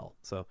Mudville."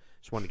 So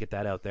just wanted to get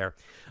that out there.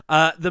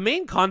 The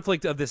main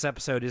conflict of this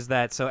episode is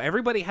that so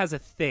everybody has a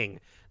thing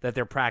that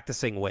they're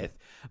practicing with,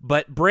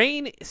 but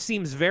Brain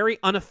seems very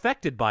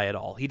unaffected by it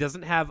all. He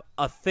doesn't have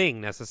a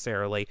thing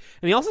necessarily,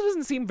 and he also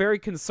doesn't seem very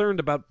concerned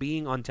about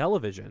being on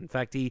television. In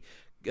fact, he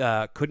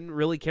couldn't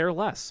really care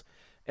less.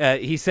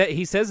 He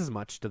says as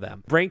much to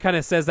them. Brain kind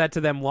of says that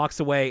to them, walks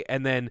away,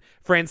 and then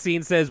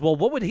Francine says, "Well,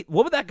 what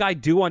would that guy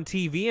do on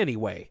TV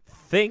anyway?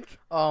 Think."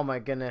 Oh my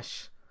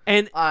goodness.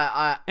 And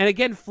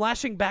again,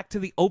 flashing back to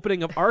the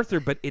opening of Arthur,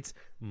 but it's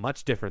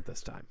much different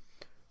this time.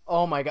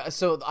 Oh my god.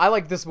 So I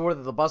like this more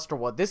than the Buster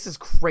one. This is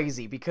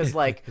crazy because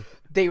like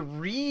they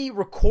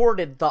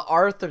re-recorded the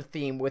Arthur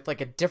theme with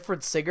like a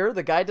different singer.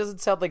 The guy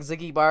doesn't sound like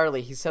Ziggy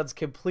Marley. He sounds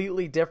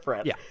completely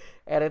different. Yeah.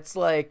 And it's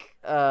like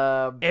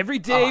every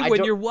day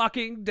when you're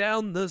walking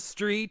down the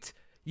street,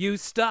 you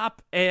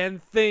stop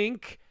and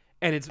think.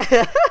 And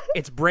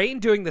it's Brain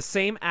doing the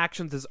same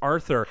actions as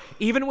Arthur,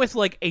 even with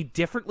like a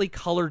differently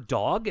colored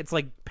dog. It's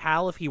like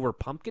Pal if he were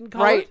pumpkin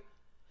colored. Right.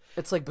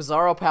 It's like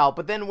Bizarro Pal,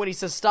 but then when he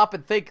says stop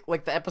and think,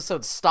 like the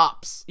episode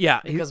stops. Yeah.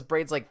 Because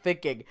Brain's like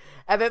thinking.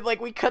 And then like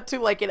we cut to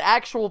like an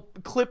actual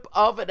clip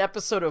of an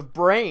episode of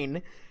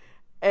Brain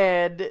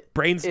and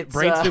Brain's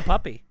new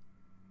puppy.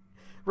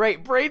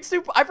 Right, Brain's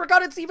new I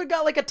forgot it's even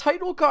got like a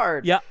title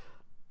card. Yeah.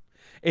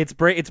 It's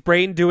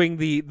Brain doing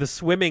the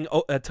swimming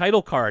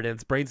title card, and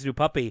it's Brain's new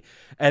puppy.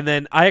 And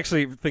then I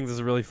actually think this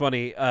is really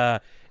funny.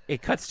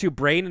 It cuts to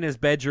Brain in his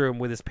bedroom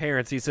with his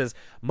parents. He says,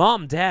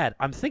 "Mom, Dad,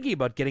 I'm thinking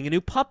about getting a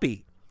new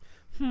puppy."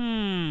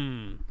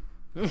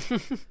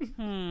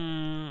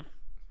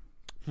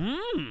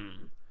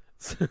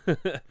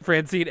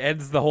 Francine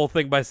ends the whole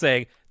thing by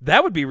saying,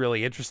 "That would be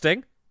really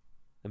interesting,"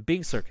 and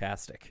being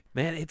sarcastic.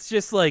 Man, it's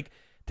just like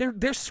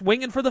they're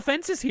swinging for the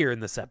fences here in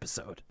this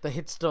episode. The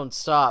hits don't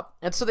stop.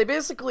 And so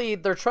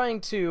they're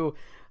trying to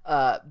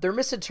they're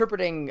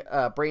misinterpreting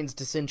Brain's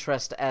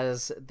disinterest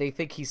as they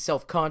think he's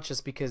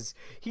self-conscious because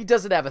he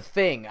doesn't have a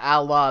thing,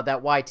 a la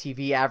that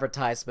YTV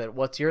advertisement,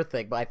 "What's your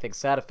thing?" But I think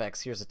sound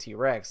effects. Here's a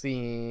T-Rex.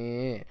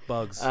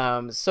 Bugs.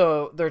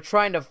 So they're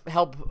trying to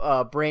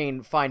help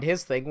Brain find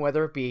his thing,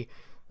 whether it be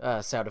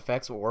sound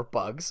effects or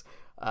bugs.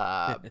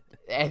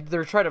 And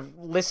they're trying to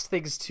list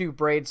things to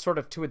Brain sort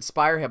of to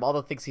inspire him, all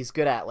the things he's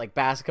good at, like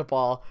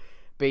basketball,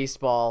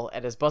 baseball,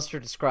 and as Buster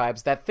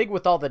describes, that thing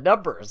with all the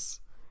numbers.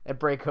 And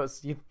Brain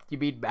goes, you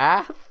mean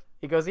math?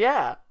 He goes,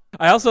 yeah.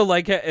 I also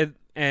like it,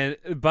 and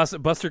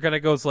Buster kind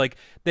of goes like,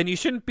 then you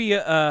shouldn't be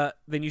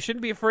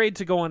afraid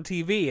to go on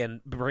TV.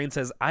 And Brain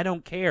says, "I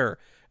don't care."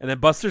 And then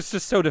Buster's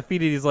just so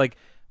defeated. He's like,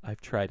 "I've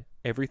tried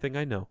everything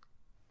I know."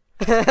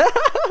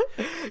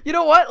 You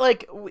know what?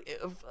 Like,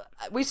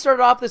 we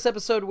started off this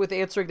episode with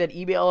answering that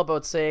email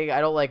about saying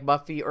I don't like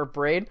Muffy or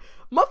Brain.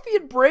 Muffy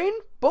and Brain,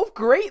 both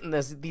great in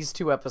these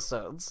two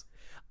episodes.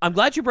 I'm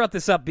glad you brought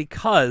this up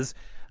because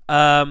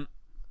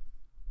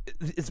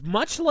it's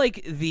much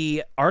like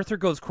the Arthur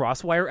Goes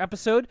Crosswire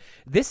episode.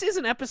 This is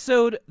an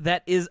episode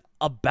that is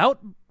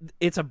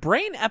it's a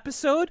Brain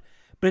episode,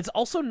 but it's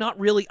also not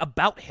really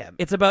about him.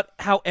 It's about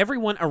how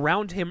everyone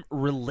around him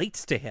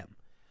relates to him.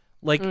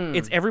 Like,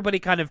 it's everybody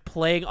kind of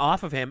playing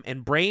off of him,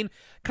 and Brain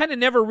kind of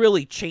never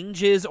really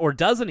changes or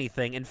does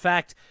anything. In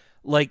fact,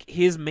 like,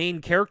 his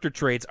main character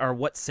traits are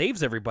what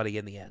saves everybody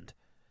in the end.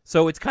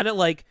 So it's kind of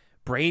like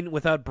Brain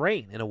without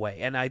Brain, in a way,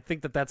 and I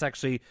think that that's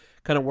actually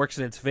kind of works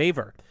in its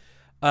favor.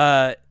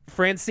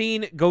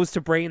 Francine goes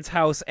to Brain's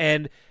house,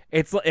 and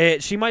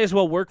she might as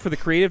well work for the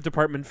creative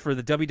department for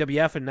the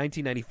WWF in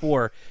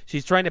 1994.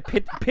 She's trying to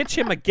pitch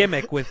him a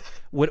gimmick with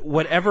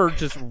whatever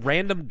just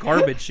random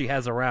garbage she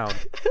has around.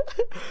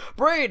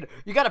 Brain,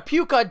 you gotta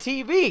puke on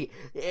TV.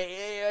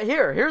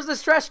 Here's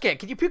this trash can.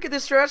 Can you puke in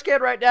this trash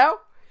can right now?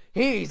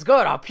 He's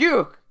gonna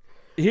puke.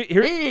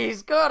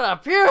 He's gonna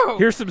puke.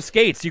 Here's some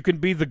skates. You can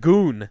be the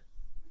goon.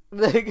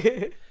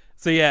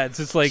 So yeah, it's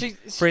just like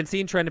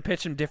Francine trying to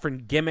pitch him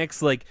different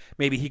gimmicks, like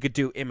maybe he could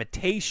do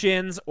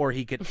imitations or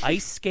he could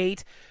ice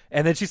skate,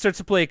 and then she starts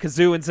to play a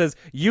kazoo and says,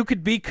 "You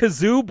could be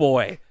Kazoo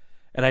Boy,"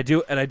 and I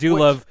do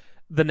love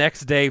the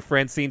next day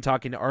Francine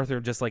talking to Arthur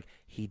and just like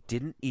he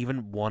didn't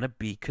even want to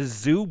be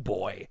Kazoo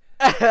Boy,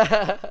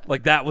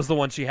 like that was the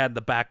one she had in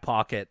the back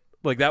pocket.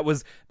 Like that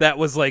was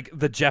like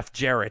the Jeff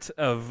Jarrett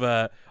of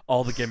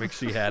all the gimmicks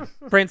she had.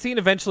 Francine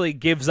eventually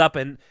gives up,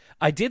 and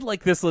I did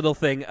like this little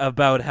thing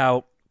about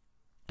how,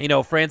 you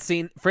know,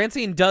 Francine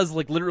does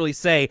like literally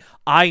say,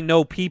 "I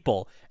know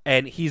people,"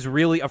 and he's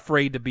really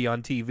afraid to be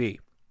on TV.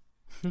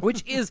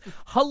 which is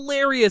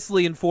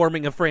hilariously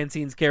informing of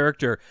Francine's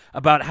character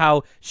about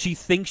how she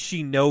thinks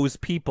she knows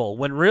people,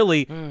 when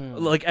really,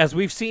 like, as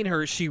we've seen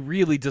her, she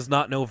really does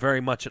not know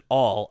very much at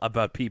all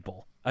about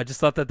people. I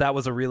just thought that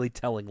was a really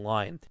telling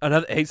line.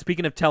 Hey,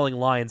 speaking of telling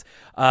lines,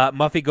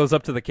 Muffy goes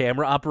up to the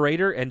camera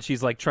operator, and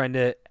she's like trying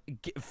to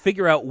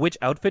figure out which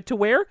outfit to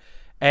wear.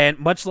 And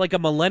much like a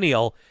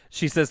millennial,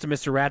 she says to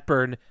Mr.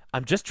 Ratburn,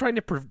 "I'm just trying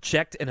to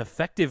project an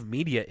effective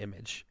media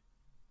image."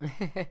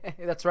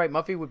 That's right.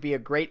 Muffy would be a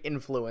great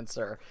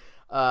influencer.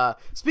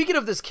 Speaking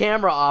of this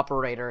camera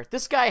operator,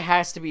 this guy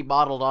has to be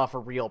modeled off a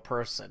real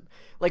person.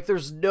 Like,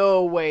 there's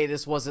no way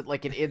this wasn't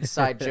like an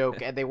inside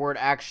joke and they weren't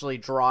actually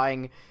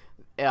drawing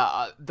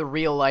the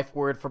real life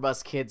word from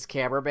us kids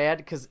cameraman,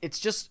 because it's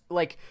just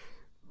like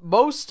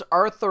most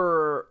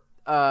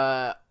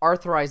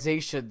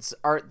authorizations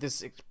aren't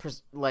this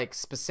like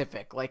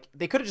specific. Like,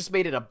 they could have just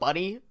made it a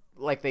bunny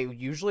like they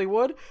usually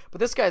would, but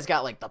this guy's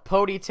got like the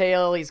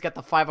ponytail, he's got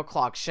the 5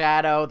 o'clock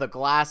shadow, the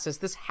glasses.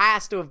 This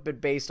has to have been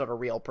based on a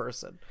real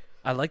person.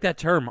 I like that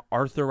term,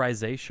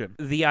 authorization.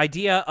 The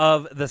idea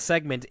of the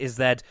segment is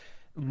that,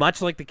 much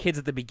like the kids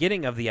at the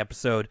beginning of the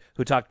episode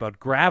who talked about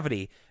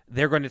gravity,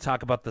 they're going to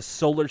talk about the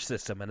solar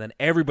system, and then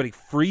everybody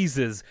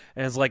freezes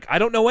and is like, I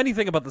don't know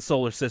anything about the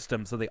solar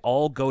system. So they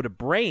all go to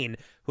Brain,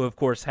 who of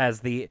course has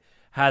the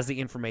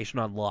information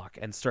on lock,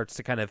 and starts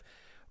to kind of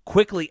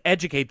quickly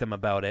educate them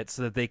about it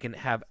so that they can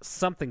have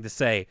something to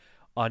say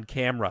on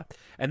camera.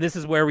 And this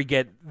is where we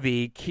get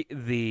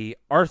the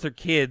Arthur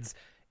kids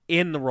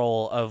in the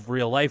role of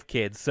real life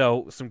kids.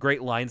 So some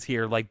great lines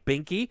here, like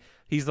Binky,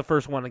 he's the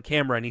first one on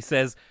camera, and he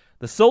says,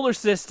 "The solar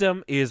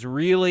system is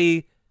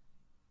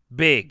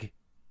big,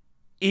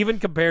 even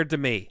compared to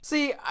me."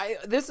 See,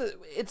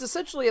 it's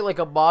essentially like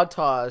a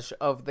montage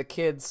of the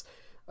kids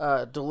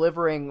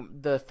delivering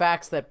the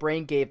facts that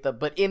Brain gave them,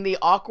 but in the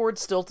awkward,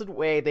 stilted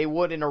way they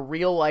would in a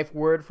real life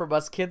word from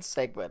us kids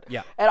segment.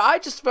 Yeah. And I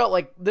just felt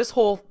like this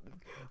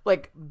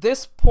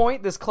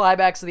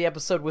climax of the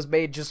episode was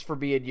made just for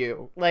me and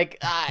you. Like,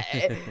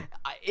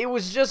 it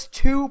was just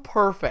too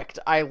perfect.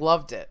 I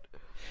loved it.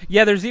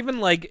 Yeah, there's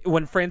even, like,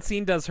 when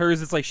Francine does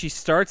hers, it's like she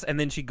starts and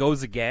then she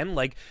goes again.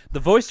 Like,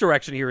 the voice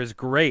direction here is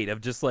great, of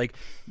just like,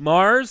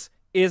 Mars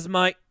is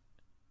my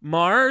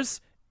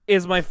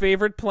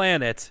favorite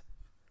planet.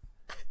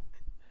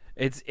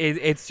 It's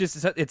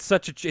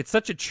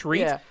such a treat.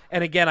 Yeah.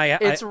 And again,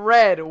 it's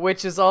red,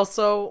 which is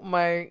also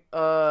my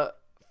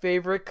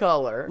favorite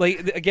color.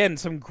 Like, again,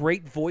 some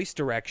great voice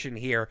direction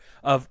here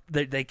of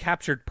they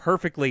captured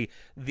perfectly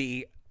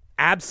the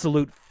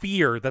absolute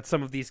fear that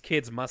some of these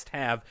kids must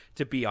have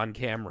to be on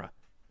camera.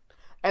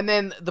 And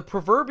then the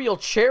proverbial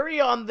cherry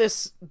on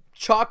this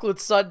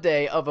chocolate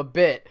sundae of a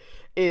bit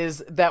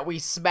is that we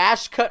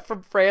smash cut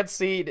from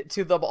Francine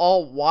to them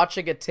all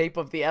watching a tape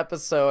of the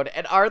episode,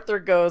 and Arthur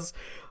goes,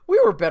 "We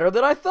were better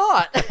than I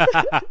thought."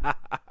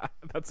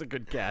 That's a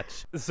good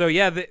catch. So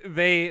yeah,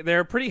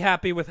 they're pretty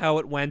happy with how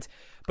it went,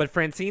 but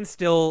Francine's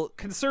still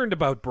concerned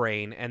about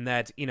Brain, and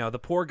that, you know, the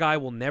poor guy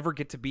will never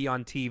get to be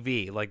on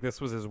TV. Like, this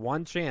was his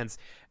one chance,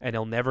 and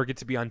he'll never get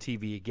to be on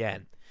TV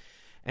again.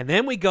 And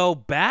then we go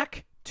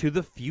back to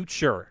the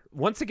future.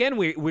 Once again,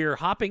 we're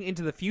hopping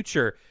into the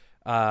future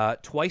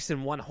twice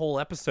in one whole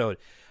episode,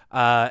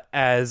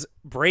 as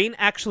Brain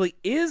actually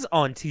is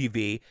on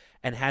TV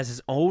and has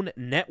his own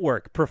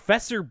network.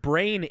 Professor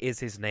Brain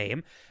is his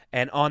name,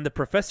 and on the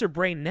Professor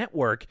Brain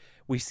network,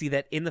 we see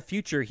that in the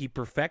future he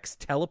perfects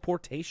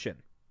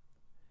teleportation.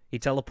 He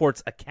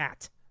teleports a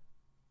cat,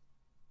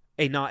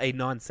 a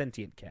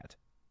non-sentient cat.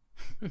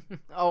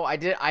 Oh, I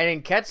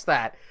didn't catch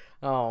that.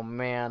 Oh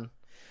man.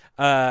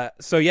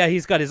 So yeah,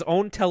 he's got his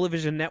own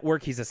television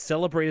network. He's a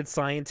celebrated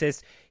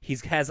scientist. He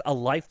has a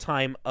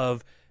lifetime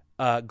of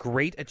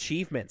great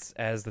achievements,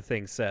 as the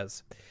thing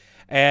says.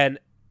 And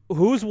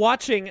who's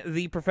watching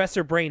the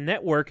Professor Brain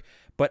network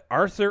but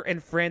Arthur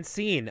and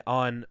Francine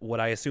on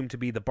what I assume to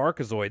be the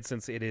Barkazoid,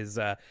 since it is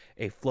a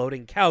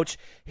floating couch.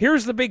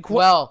 Here's the big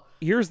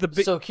here's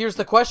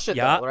the question,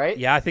 yeah, though, right?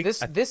 Yeah, I think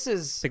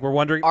we're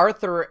wondering.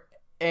 Arthur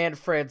and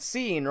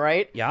Francine,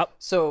 right? Yep.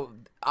 So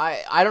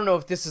I don't know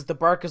if this is the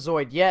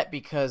Barkazoid yet,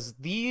 because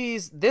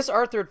this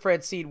Arthur and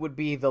Francine would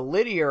be the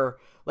linear,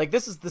 like,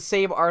 this is the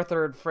same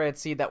Arthur and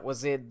Francine that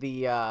was in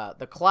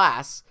the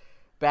class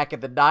back in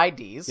the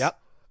 90s. Yep.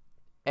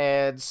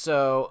 And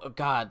so,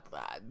 God,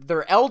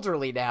 they're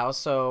elderly now,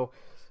 so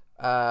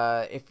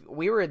if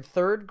we were in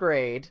 3rd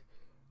grade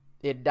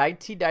in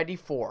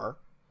 1994...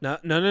 No.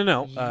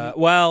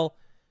 Well,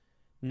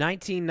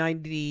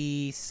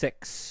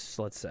 1996,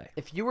 let's say.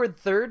 If you were in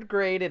 3rd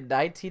grade in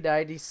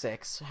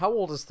 1996, how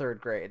old is 3rd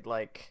grade?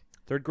 Like,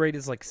 3rd grade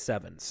is like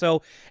 7.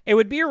 So it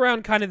would be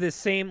around kind of the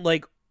same,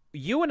 like,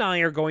 you and I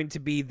are going to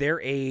be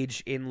their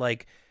age in,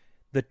 like,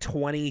 the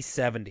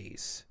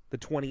 2070s, the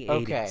 2080s.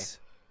 Okay.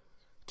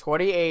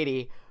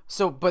 2080.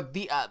 So, but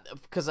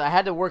because I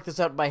had to work this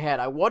out in my head,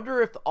 I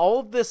wonder if all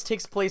of this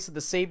takes place in the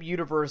same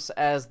universe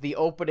as the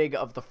opening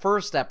of the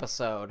first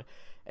episode.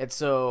 And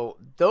so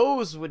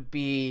those would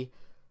be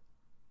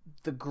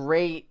the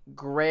great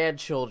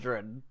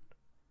grandchildren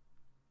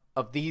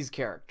of these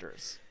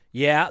characters.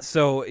 Yeah,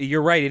 so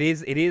you're right.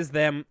 It is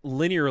them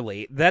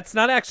linearly. That's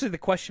not actually the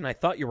question I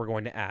thought you were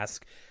going to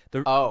ask.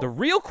 The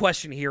real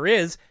question here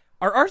is,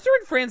 are Arthur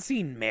and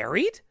Francine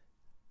married?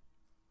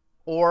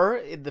 Or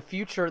in the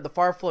future, the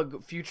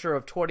far-flung future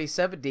of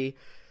 2070,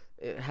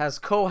 has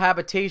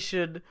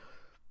cohabitation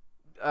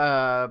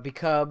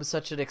become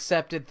such an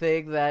accepted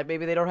thing that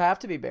maybe they don't have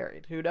to be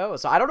married? Who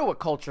knows? I don't know what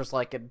culture's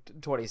like in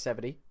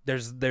 2070.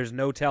 There's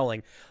no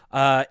telling.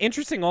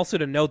 Interesting also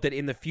to note that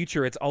in the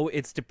future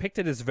it's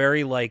depicted as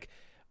very like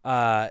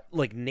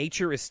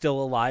nature is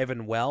still alive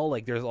and well.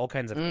 Like there's all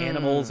kinds of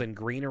animals and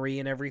greenery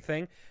and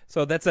everything.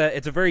 So it's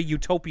a very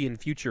utopian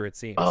future, it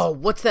seems. Oh,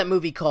 what's that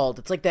movie called?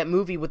 It's like that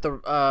movie with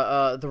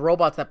the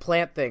robots that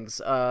plant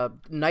things.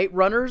 Night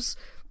Runners.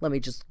 Let me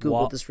just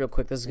Google this real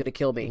quick. This is gonna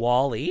kill me.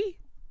 WALL-E?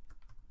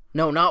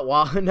 No, not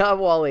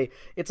WALL-E.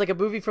 It's like a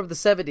movie from the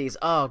 70s.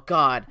 Oh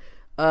God.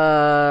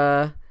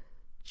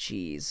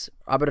 Jeez.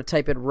 I'm gonna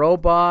type in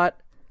robot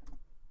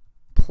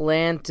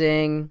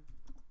planting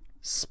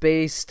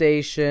space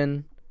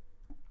station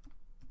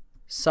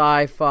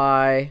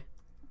sci-fi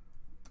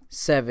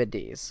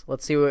 70s.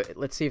 Let's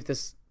see if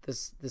this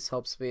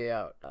helps me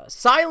out.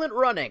 Silent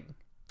Running,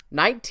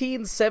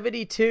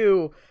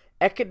 1972,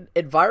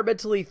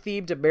 environmentally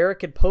themed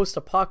American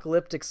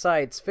post-apocalyptic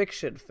science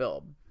fiction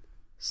film,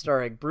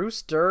 starring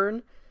Bruce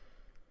Dern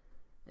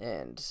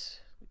and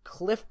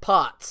Cliff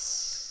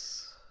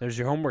Potts. There's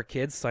your homework,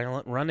 kids.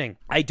 Silent Running.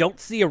 I don't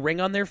see a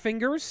ring on their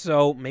fingers,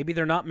 so maybe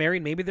they're not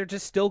married. Maybe they're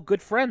just still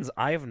good friends.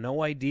 I have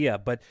no idea,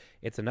 but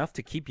it's enough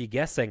to keep you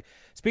guessing.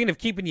 Speaking of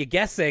keeping you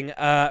guessing,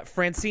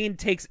 Francine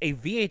takes a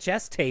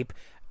VHS tape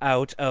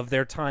out of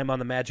their time on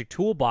the Magic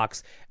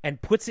Toolbox and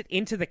puts it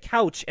into the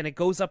couch, and it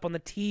goes up on the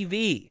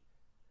TV.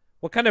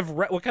 What kind of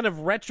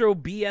retro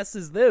BS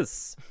is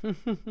this?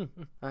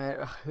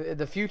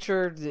 The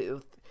future,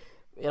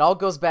 it all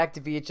goes back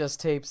to VHS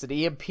tapes, and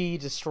EMP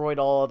destroyed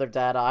all other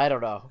data. I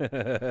don't know.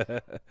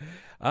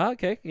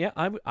 Okay, yeah,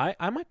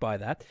 I might buy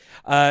that.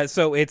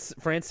 So it's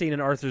Francine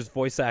and Arthur's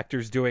voice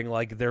actors doing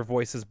like their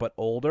voices but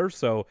older.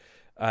 So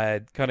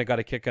I kind of got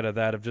a kick out of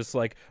that, of just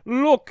like,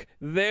 look,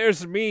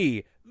 there's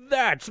me.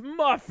 That's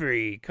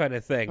Muffy kind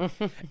of thing.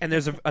 And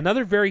there's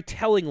another very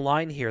telling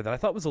line here that I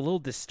thought was a little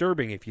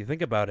disturbing if you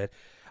think about it.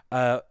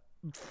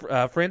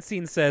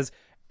 Francine says,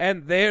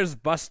 and there's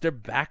Buster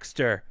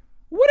Baxter.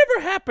 Whatever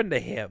happened to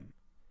him?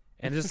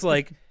 And just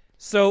like,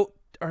 so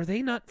are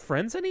they not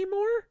friends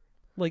anymore?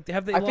 Like,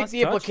 have they lost touch? I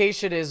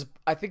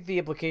think the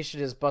implication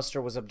is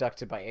Buster was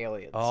abducted by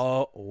aliens.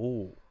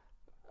 Oh.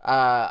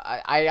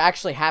 I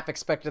actually half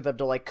expected them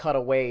to like cut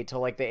away to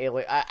like the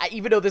alien.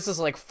 Even though this is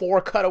like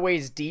 4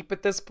 cutaways deep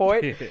at this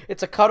point,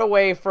 it's a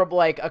cutaway from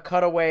like a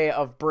cutaway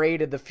of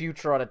Braid in the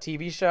future on a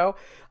TV show.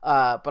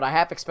 But I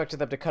half expected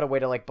them to cut away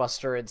to like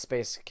Buster in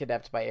space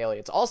kidnapped by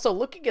aliens. Also,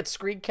 looking at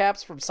screen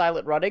caps from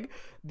Silent Running,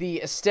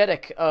 the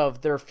aesthetic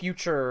of their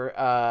future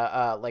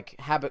like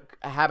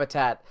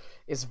habitat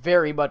is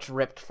very much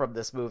ripped from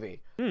this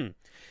movie.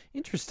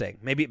 Interesting.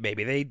 Maybe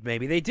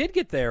they did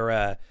get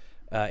their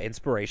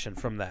inspiration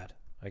from that.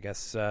 I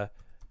guess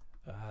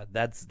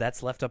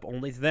that's left up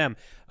only to them.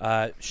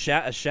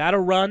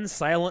 Shadowrun,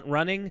 Silent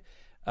Running,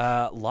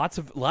 lots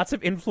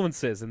of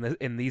influences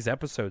in these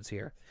episodes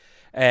here,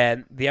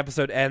 and the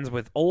episode ends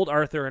with old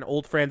Arthur and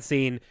old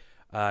Francine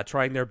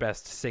trying their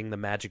best to sing the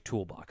Magic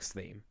Toolbox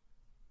theme.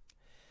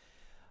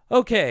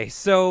 Okay,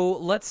 so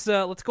let's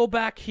go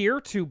back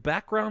here to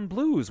Background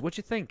Blues. What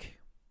you think?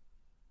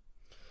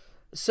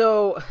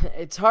 So,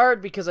 it's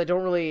hard because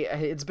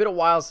it's been a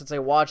while since I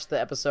watched the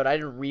episode. I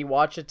didn't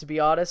rewatch it, to be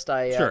honest.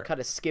 I kind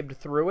of skimmed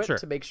through it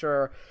to make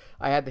sure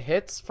I had the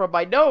hits. From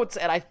my notes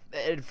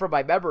and from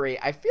my memory,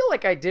 I feel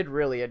like I did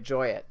really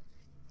enjoy it.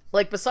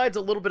 Like, besides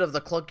a little bit of the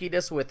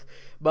clunkiness with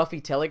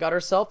Muffy telling on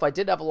herself, I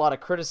did have a lot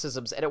of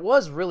criticisms, and it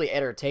was really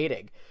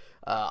entertaining.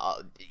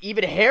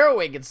 Even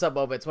harrowing in some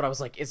moments when I was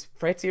like, is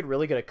Francine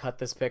really going to cut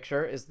this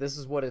picture? This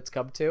is what it's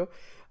come to?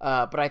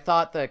 But I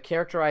thought the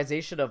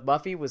characterization of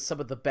Muffy was some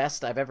of the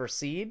best I've ever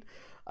seen.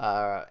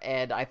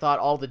 And I thought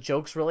all the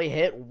jokes really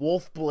hit.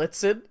 Wolf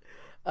Blitzen.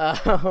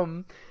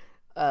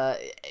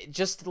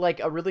 Just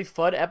like a really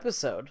fun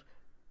episode.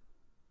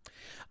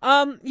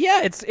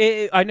 Yeah,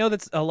 I know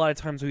that's a lot of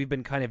times we've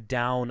been kind of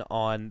down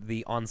on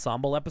the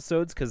ensemble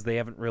episodes because they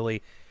haven't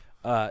really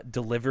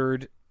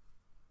delivered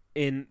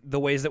in the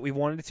ways that we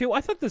wanted it to.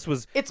 I thought this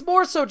was... It's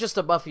more so just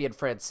a Muffy and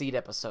Francine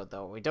episode,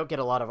 though. We don't get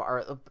a lot of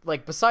art...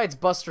 Like, besides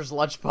Buster's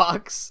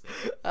lunchbox,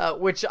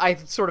 which I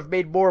sort of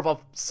made more of a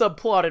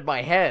subplot in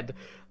my head,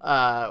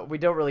 we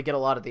don't really get a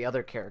lot of the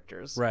other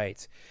characters.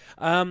 Right.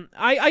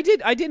 I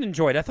did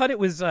enjoy it. I thought it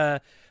was...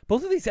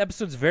 both of these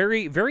episodes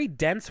very, very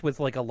dense with,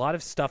 like, a lot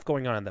of stuff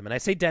going on in them. And I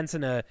say dense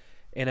in a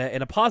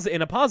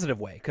positive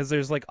way, because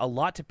there's, like, a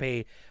lot to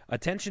pay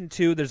attention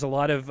to. There's a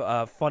lot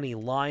of funny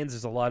lines.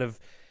 There's a lot of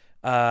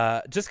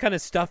just kind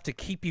of stuff to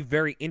keep you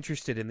very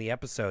interested in the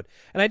episode.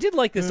 And I did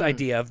like this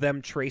idea of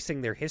them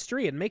tracing their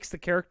history. It makes the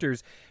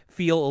characters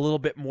feel a little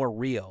bit more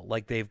real.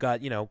 Like they've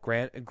got,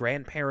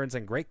 grandparents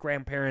and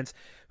great-grandparents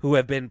who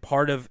have been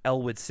part of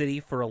Elwood City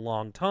for a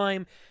long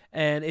time.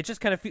 And it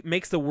just kind of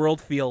makes the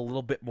world feel a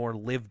little bit more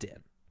lived in.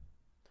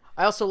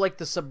 I also like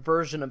the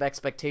subversion of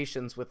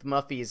expectations with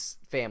Muffy's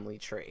family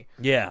tree.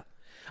 Yeah.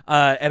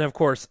 And of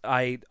course,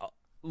 I,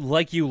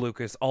 like you,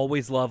 Lucas,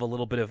 always love a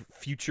little bit of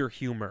future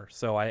humor.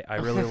 So I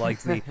really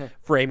liked the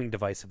framing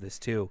device of this,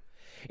 too.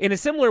 In a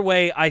similar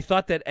way, I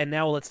thought that And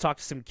Now Let's Talk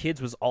to Some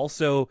Kids was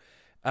also...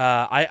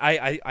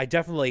 I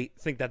definitely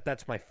think that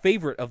that's my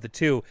favorite of the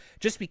two,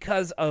 just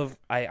because of...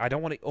 I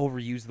don't want to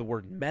overuse the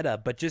word meta,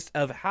 but just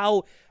of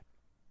how...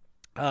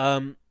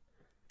 and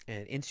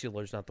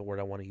insular is not the word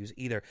I want to use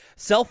either.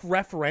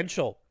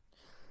 Self-referential.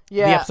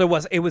 Yeah. The episode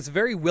was. It was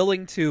very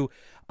willing to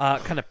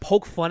kind of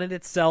poke fun at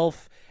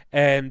itself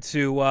and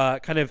to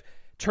kind of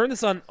turn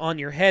this on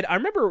your head.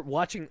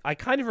 I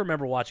kind of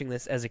remember watching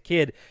this as a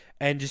kid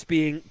and just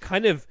being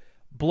kind of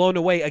blown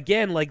away.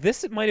 Again, like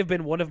this might have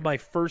been one of my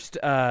first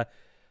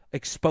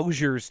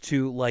exposures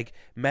to like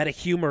meta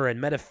humor and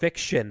meta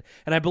fiction.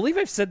 And I believe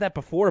I've said that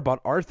before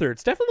about Arthur.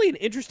 It's definitely an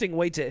interesting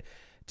way to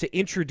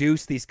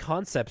introduce these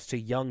concepts to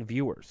young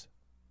viewers.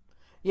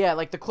 Yeah,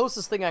 like the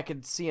closest thing I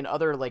could see in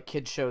other like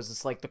kid shows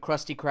is like the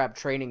Krusty Krab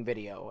training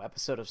video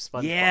episode of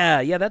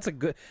SpongeBob. Yeah, that's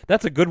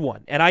a good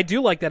one, and I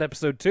do like that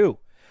episode too.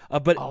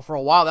 But for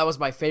a while that was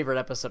my favorite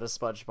episode of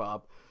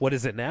SpongeBob. What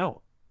is it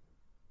now?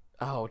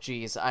 Oh,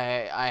 geez,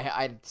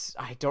 I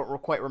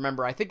don't quite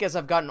remember. I think as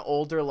I've gotten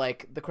older,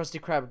 like the Krusty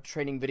Krab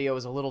training video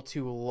is a little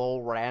too low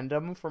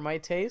random for my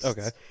tastes.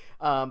 Okay.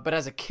 But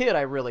as a kid,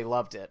 I really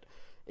loved it.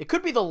 It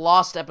could be the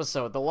Lost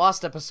episode. The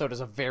Lost episode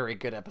is a very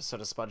good episode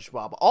of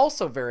SpongeBob.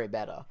 Also very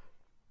meta.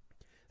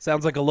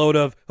 Sounds like a load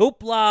of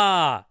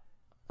hoopla!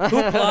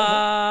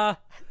 Hoopla!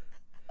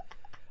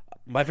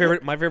 My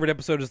favorite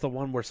episode is the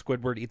one where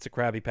Squidward eats a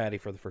Krabby Patty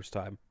for the first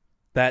time.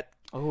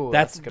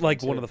 That's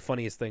like one of the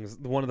funniest things,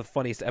 one of the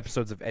funniest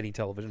episodes of any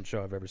television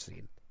show I've ever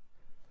seen.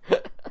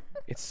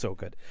 It's so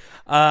good.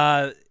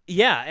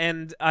 Yeah,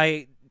 and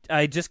I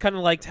just kind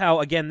of liked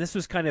how, again, this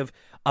was kind of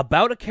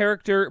about a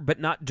character, but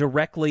not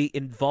directly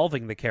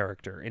involving the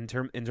character in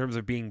terms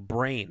of being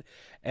Brain.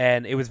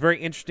 And it was very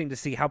interesting to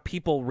see how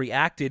people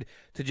reacted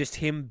to just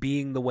him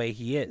being the way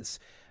he is.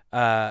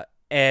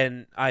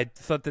 And I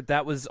thought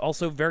that was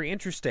also very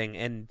interesting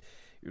and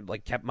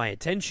like kept my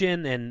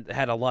attention and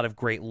had a lot of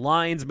great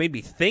lines, made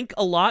me think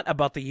a lot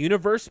about the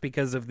universe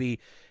because of the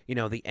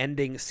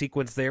ending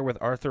sequence there with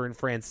Arthur and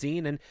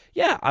Francine. And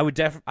yeah,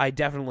 I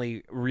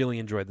definitely really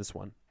enjoyed this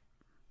one.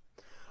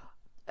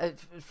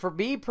 For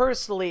me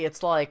personally,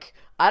 it's like,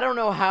 I don't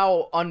know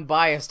how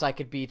unbiased I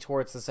could be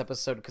towards this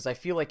episode because I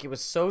feel like it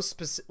was so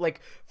specific.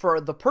 Like, for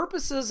the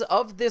purposes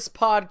of this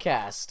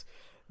podcast,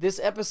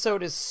 this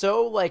episode is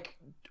so, like,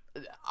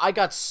 I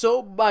got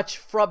so much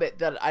from it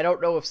that I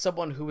don't know if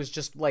someone who was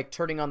just, like,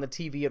 turning on the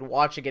TV and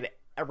watching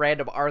a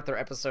random Arthur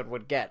episode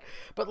would get.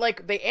 But,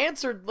 like, they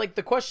answered, like,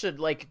 the question,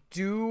 like,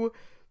 do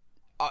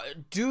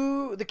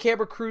the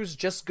camera crews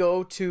just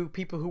go to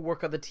people who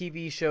work on the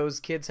TV show's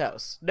Kids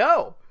House?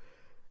 No!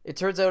 It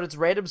turns out it's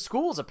random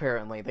schools,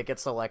 apparently, that get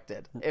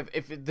selected,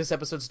 if this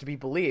episode's to be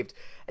believed.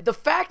 The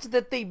fact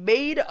that they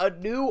made a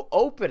new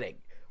opening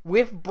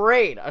with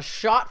Brain, a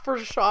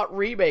shot-for-shot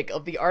remake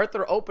of the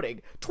Arthur opening,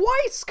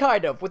 twice,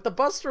 kind of, with the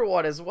Buster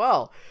one as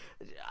well.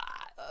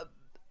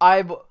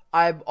 I'm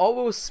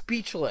almost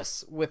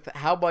speechless with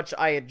how much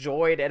I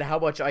enjoyed and how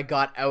much I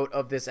got out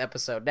of this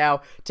episode.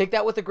 Now, take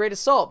that with a grain of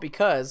salt,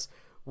 because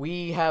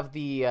we have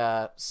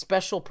the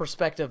special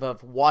perspective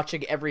of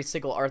watching every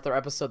single Arthur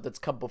episode that's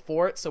come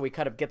before it, so we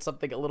kind of get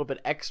something a little bit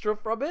extra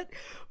from it.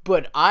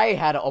 But I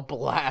had a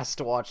blast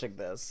watching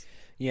this.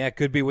 Yeah, it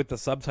could be with the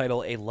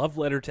subtitle, A Love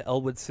Letter to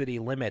Elwood City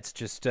Limits,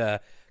 just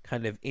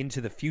kind of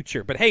into the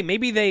future. But hey,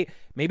 maybe they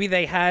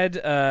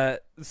had,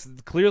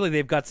 clearly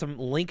they've got some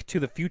link to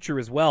the future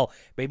as well.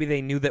 Maybe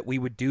they knew that we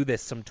would do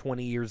this some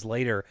 20 years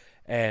later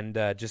and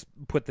just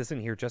put this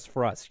in here just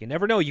for us. You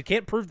never know. You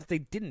can't prove that they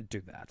didn't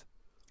do that.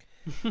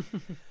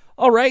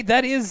 All right,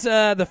 that is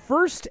the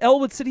first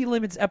Elwood City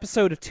Limits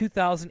episode of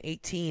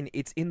 2018.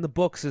 It's in the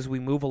books as we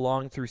move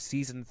along through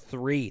Season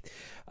 3.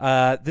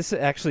 This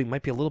actually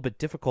might be a little bit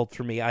difficult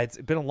for me. It's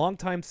been a long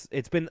time.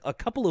 It's been a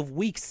couple of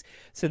weeks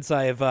since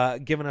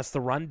I've given us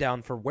the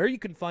rundown for where you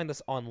can find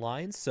us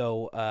online.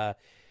 So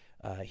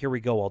here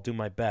we go. I'll do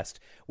my best.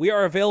 We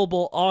are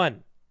available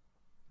on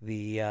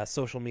the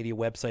social media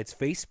websites,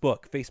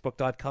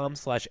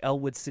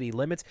 Facebook.com/Elwood City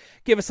Limits.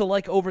 Give us a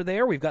like over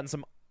there. We've gotten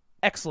some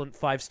excellent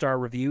 5-star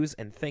reviews,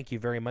 and thank you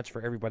very much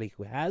for everybody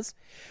who has.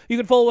 You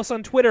can follow us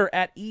on Twitter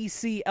at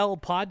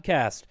ECL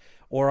Podcast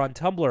or on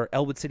Tumblr,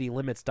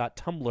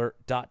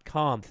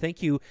 elwoodcitylimits.tumblr.com.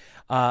 Thank you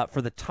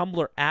for the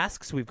Tumblr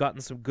asks. We've gotten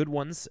some good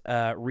ones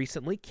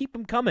recently. Keep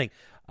them coming.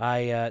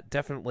 I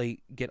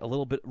definitely get a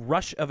little bit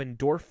rush of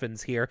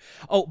endorphins here.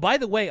 Oh, by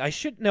the way, I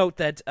should note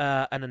that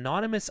an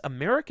anonymous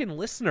American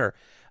listener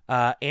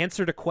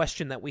answered a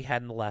question that we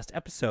had in the last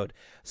episode.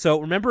 So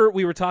remember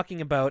we were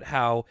talking about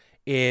how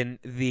in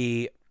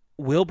the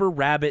Wilbur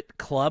Rabbit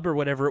Club or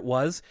whatever it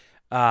was,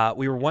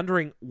 we were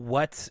wondering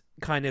what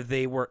kind of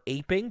they were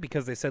aping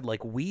because they said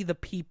like "we the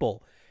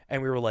people,"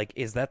 and we were like,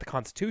 "Is that the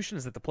Constitution?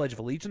 Is that the Pledge of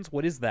Allegiance?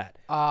 What is that?"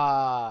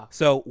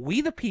 So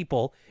 "we the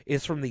people"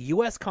 is from the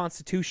U.S.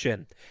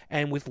 Constitution,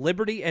 and "with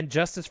liberty and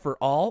justice for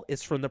all"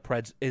 is from the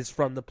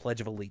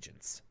Pledge of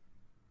Allegiance.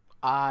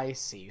 I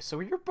see. So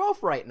you're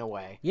both right in a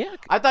way. Yeah.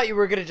 I thought you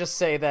were going to just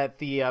say that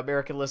the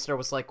American listener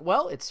was like,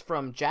 well, it's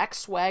from Jack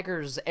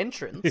Swagger's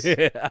entrance.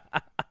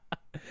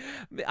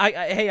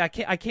 I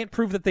can't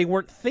prove that they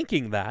weren't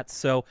thinking that,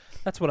 so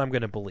that's what I'm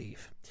going to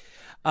believe.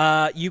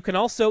 You can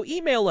also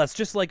email us,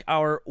 just like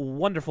our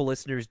wonderful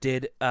listeners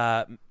did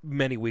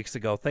many weeks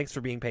ago. Thanks for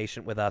being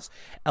patient with us.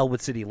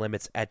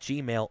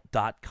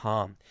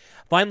 ElwoodCityLimits@gmail.com.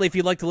 Finally, if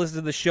you'd like to listen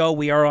to the show,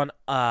 we are on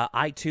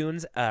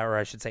iTunes, or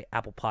I should say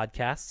Apple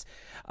Podcasts.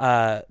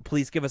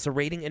 Please give us a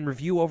rating and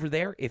review over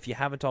there if you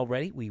haven't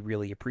already. We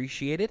really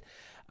appreciate it.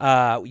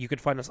 You can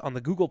find us on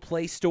the Google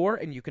Play Store,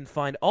 and you can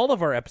find all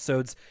of our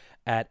episodes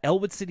at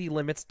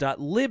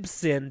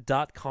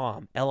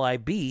elwoodcitylimits.libsyn.com,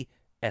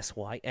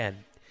 LIBSYN.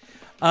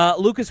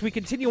 Lucas, we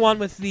continue on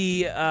with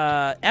the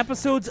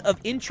episodes of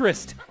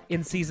interest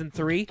in Season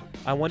 3.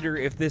 I wonder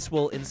if this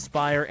will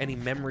inspire any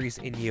memories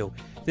in you.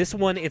 This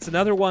one, it's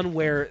another one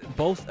where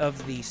both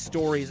of the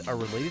stories are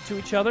related to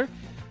each other.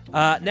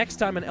 Next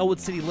time on Elwood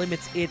City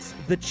Limits, it's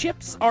The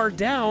Chips Are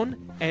Down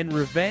and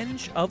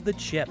Revenge of the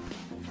Chip.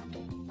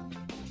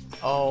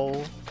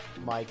 Oh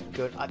my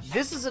good!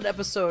 This is an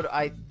episode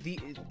I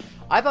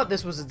thought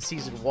this was in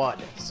Season 1,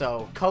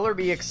 so color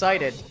me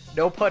excited,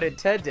 no pun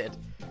intended,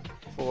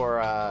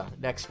 for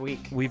next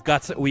week. We've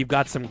got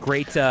some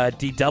great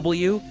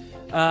DW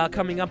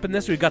coming up in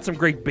this. We've got some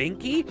great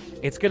Binky.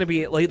 It's gonna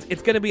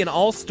be an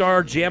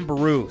all-star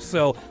jamboree.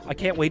 So I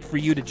can't wait for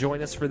you to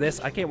join us for this.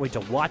 I can't wait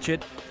to watch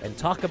it and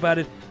talk about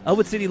it.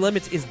 Elwood City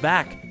Limits is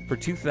back for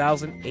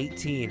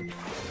 2018.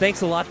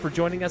 Thanks a lot for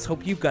joining us.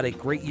 Hope you've got a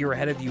great year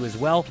ahead of you as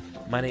well.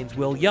 My name's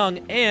Will Young,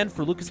 and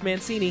for Lucas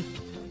Mancini,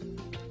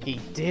 he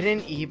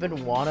didn't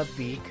even want to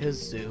be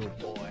Kazoo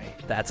Boy.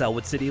 That's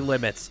Elwood City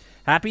Limits.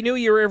 Happy New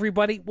Year,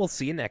 everybody. We'll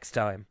see you next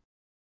time.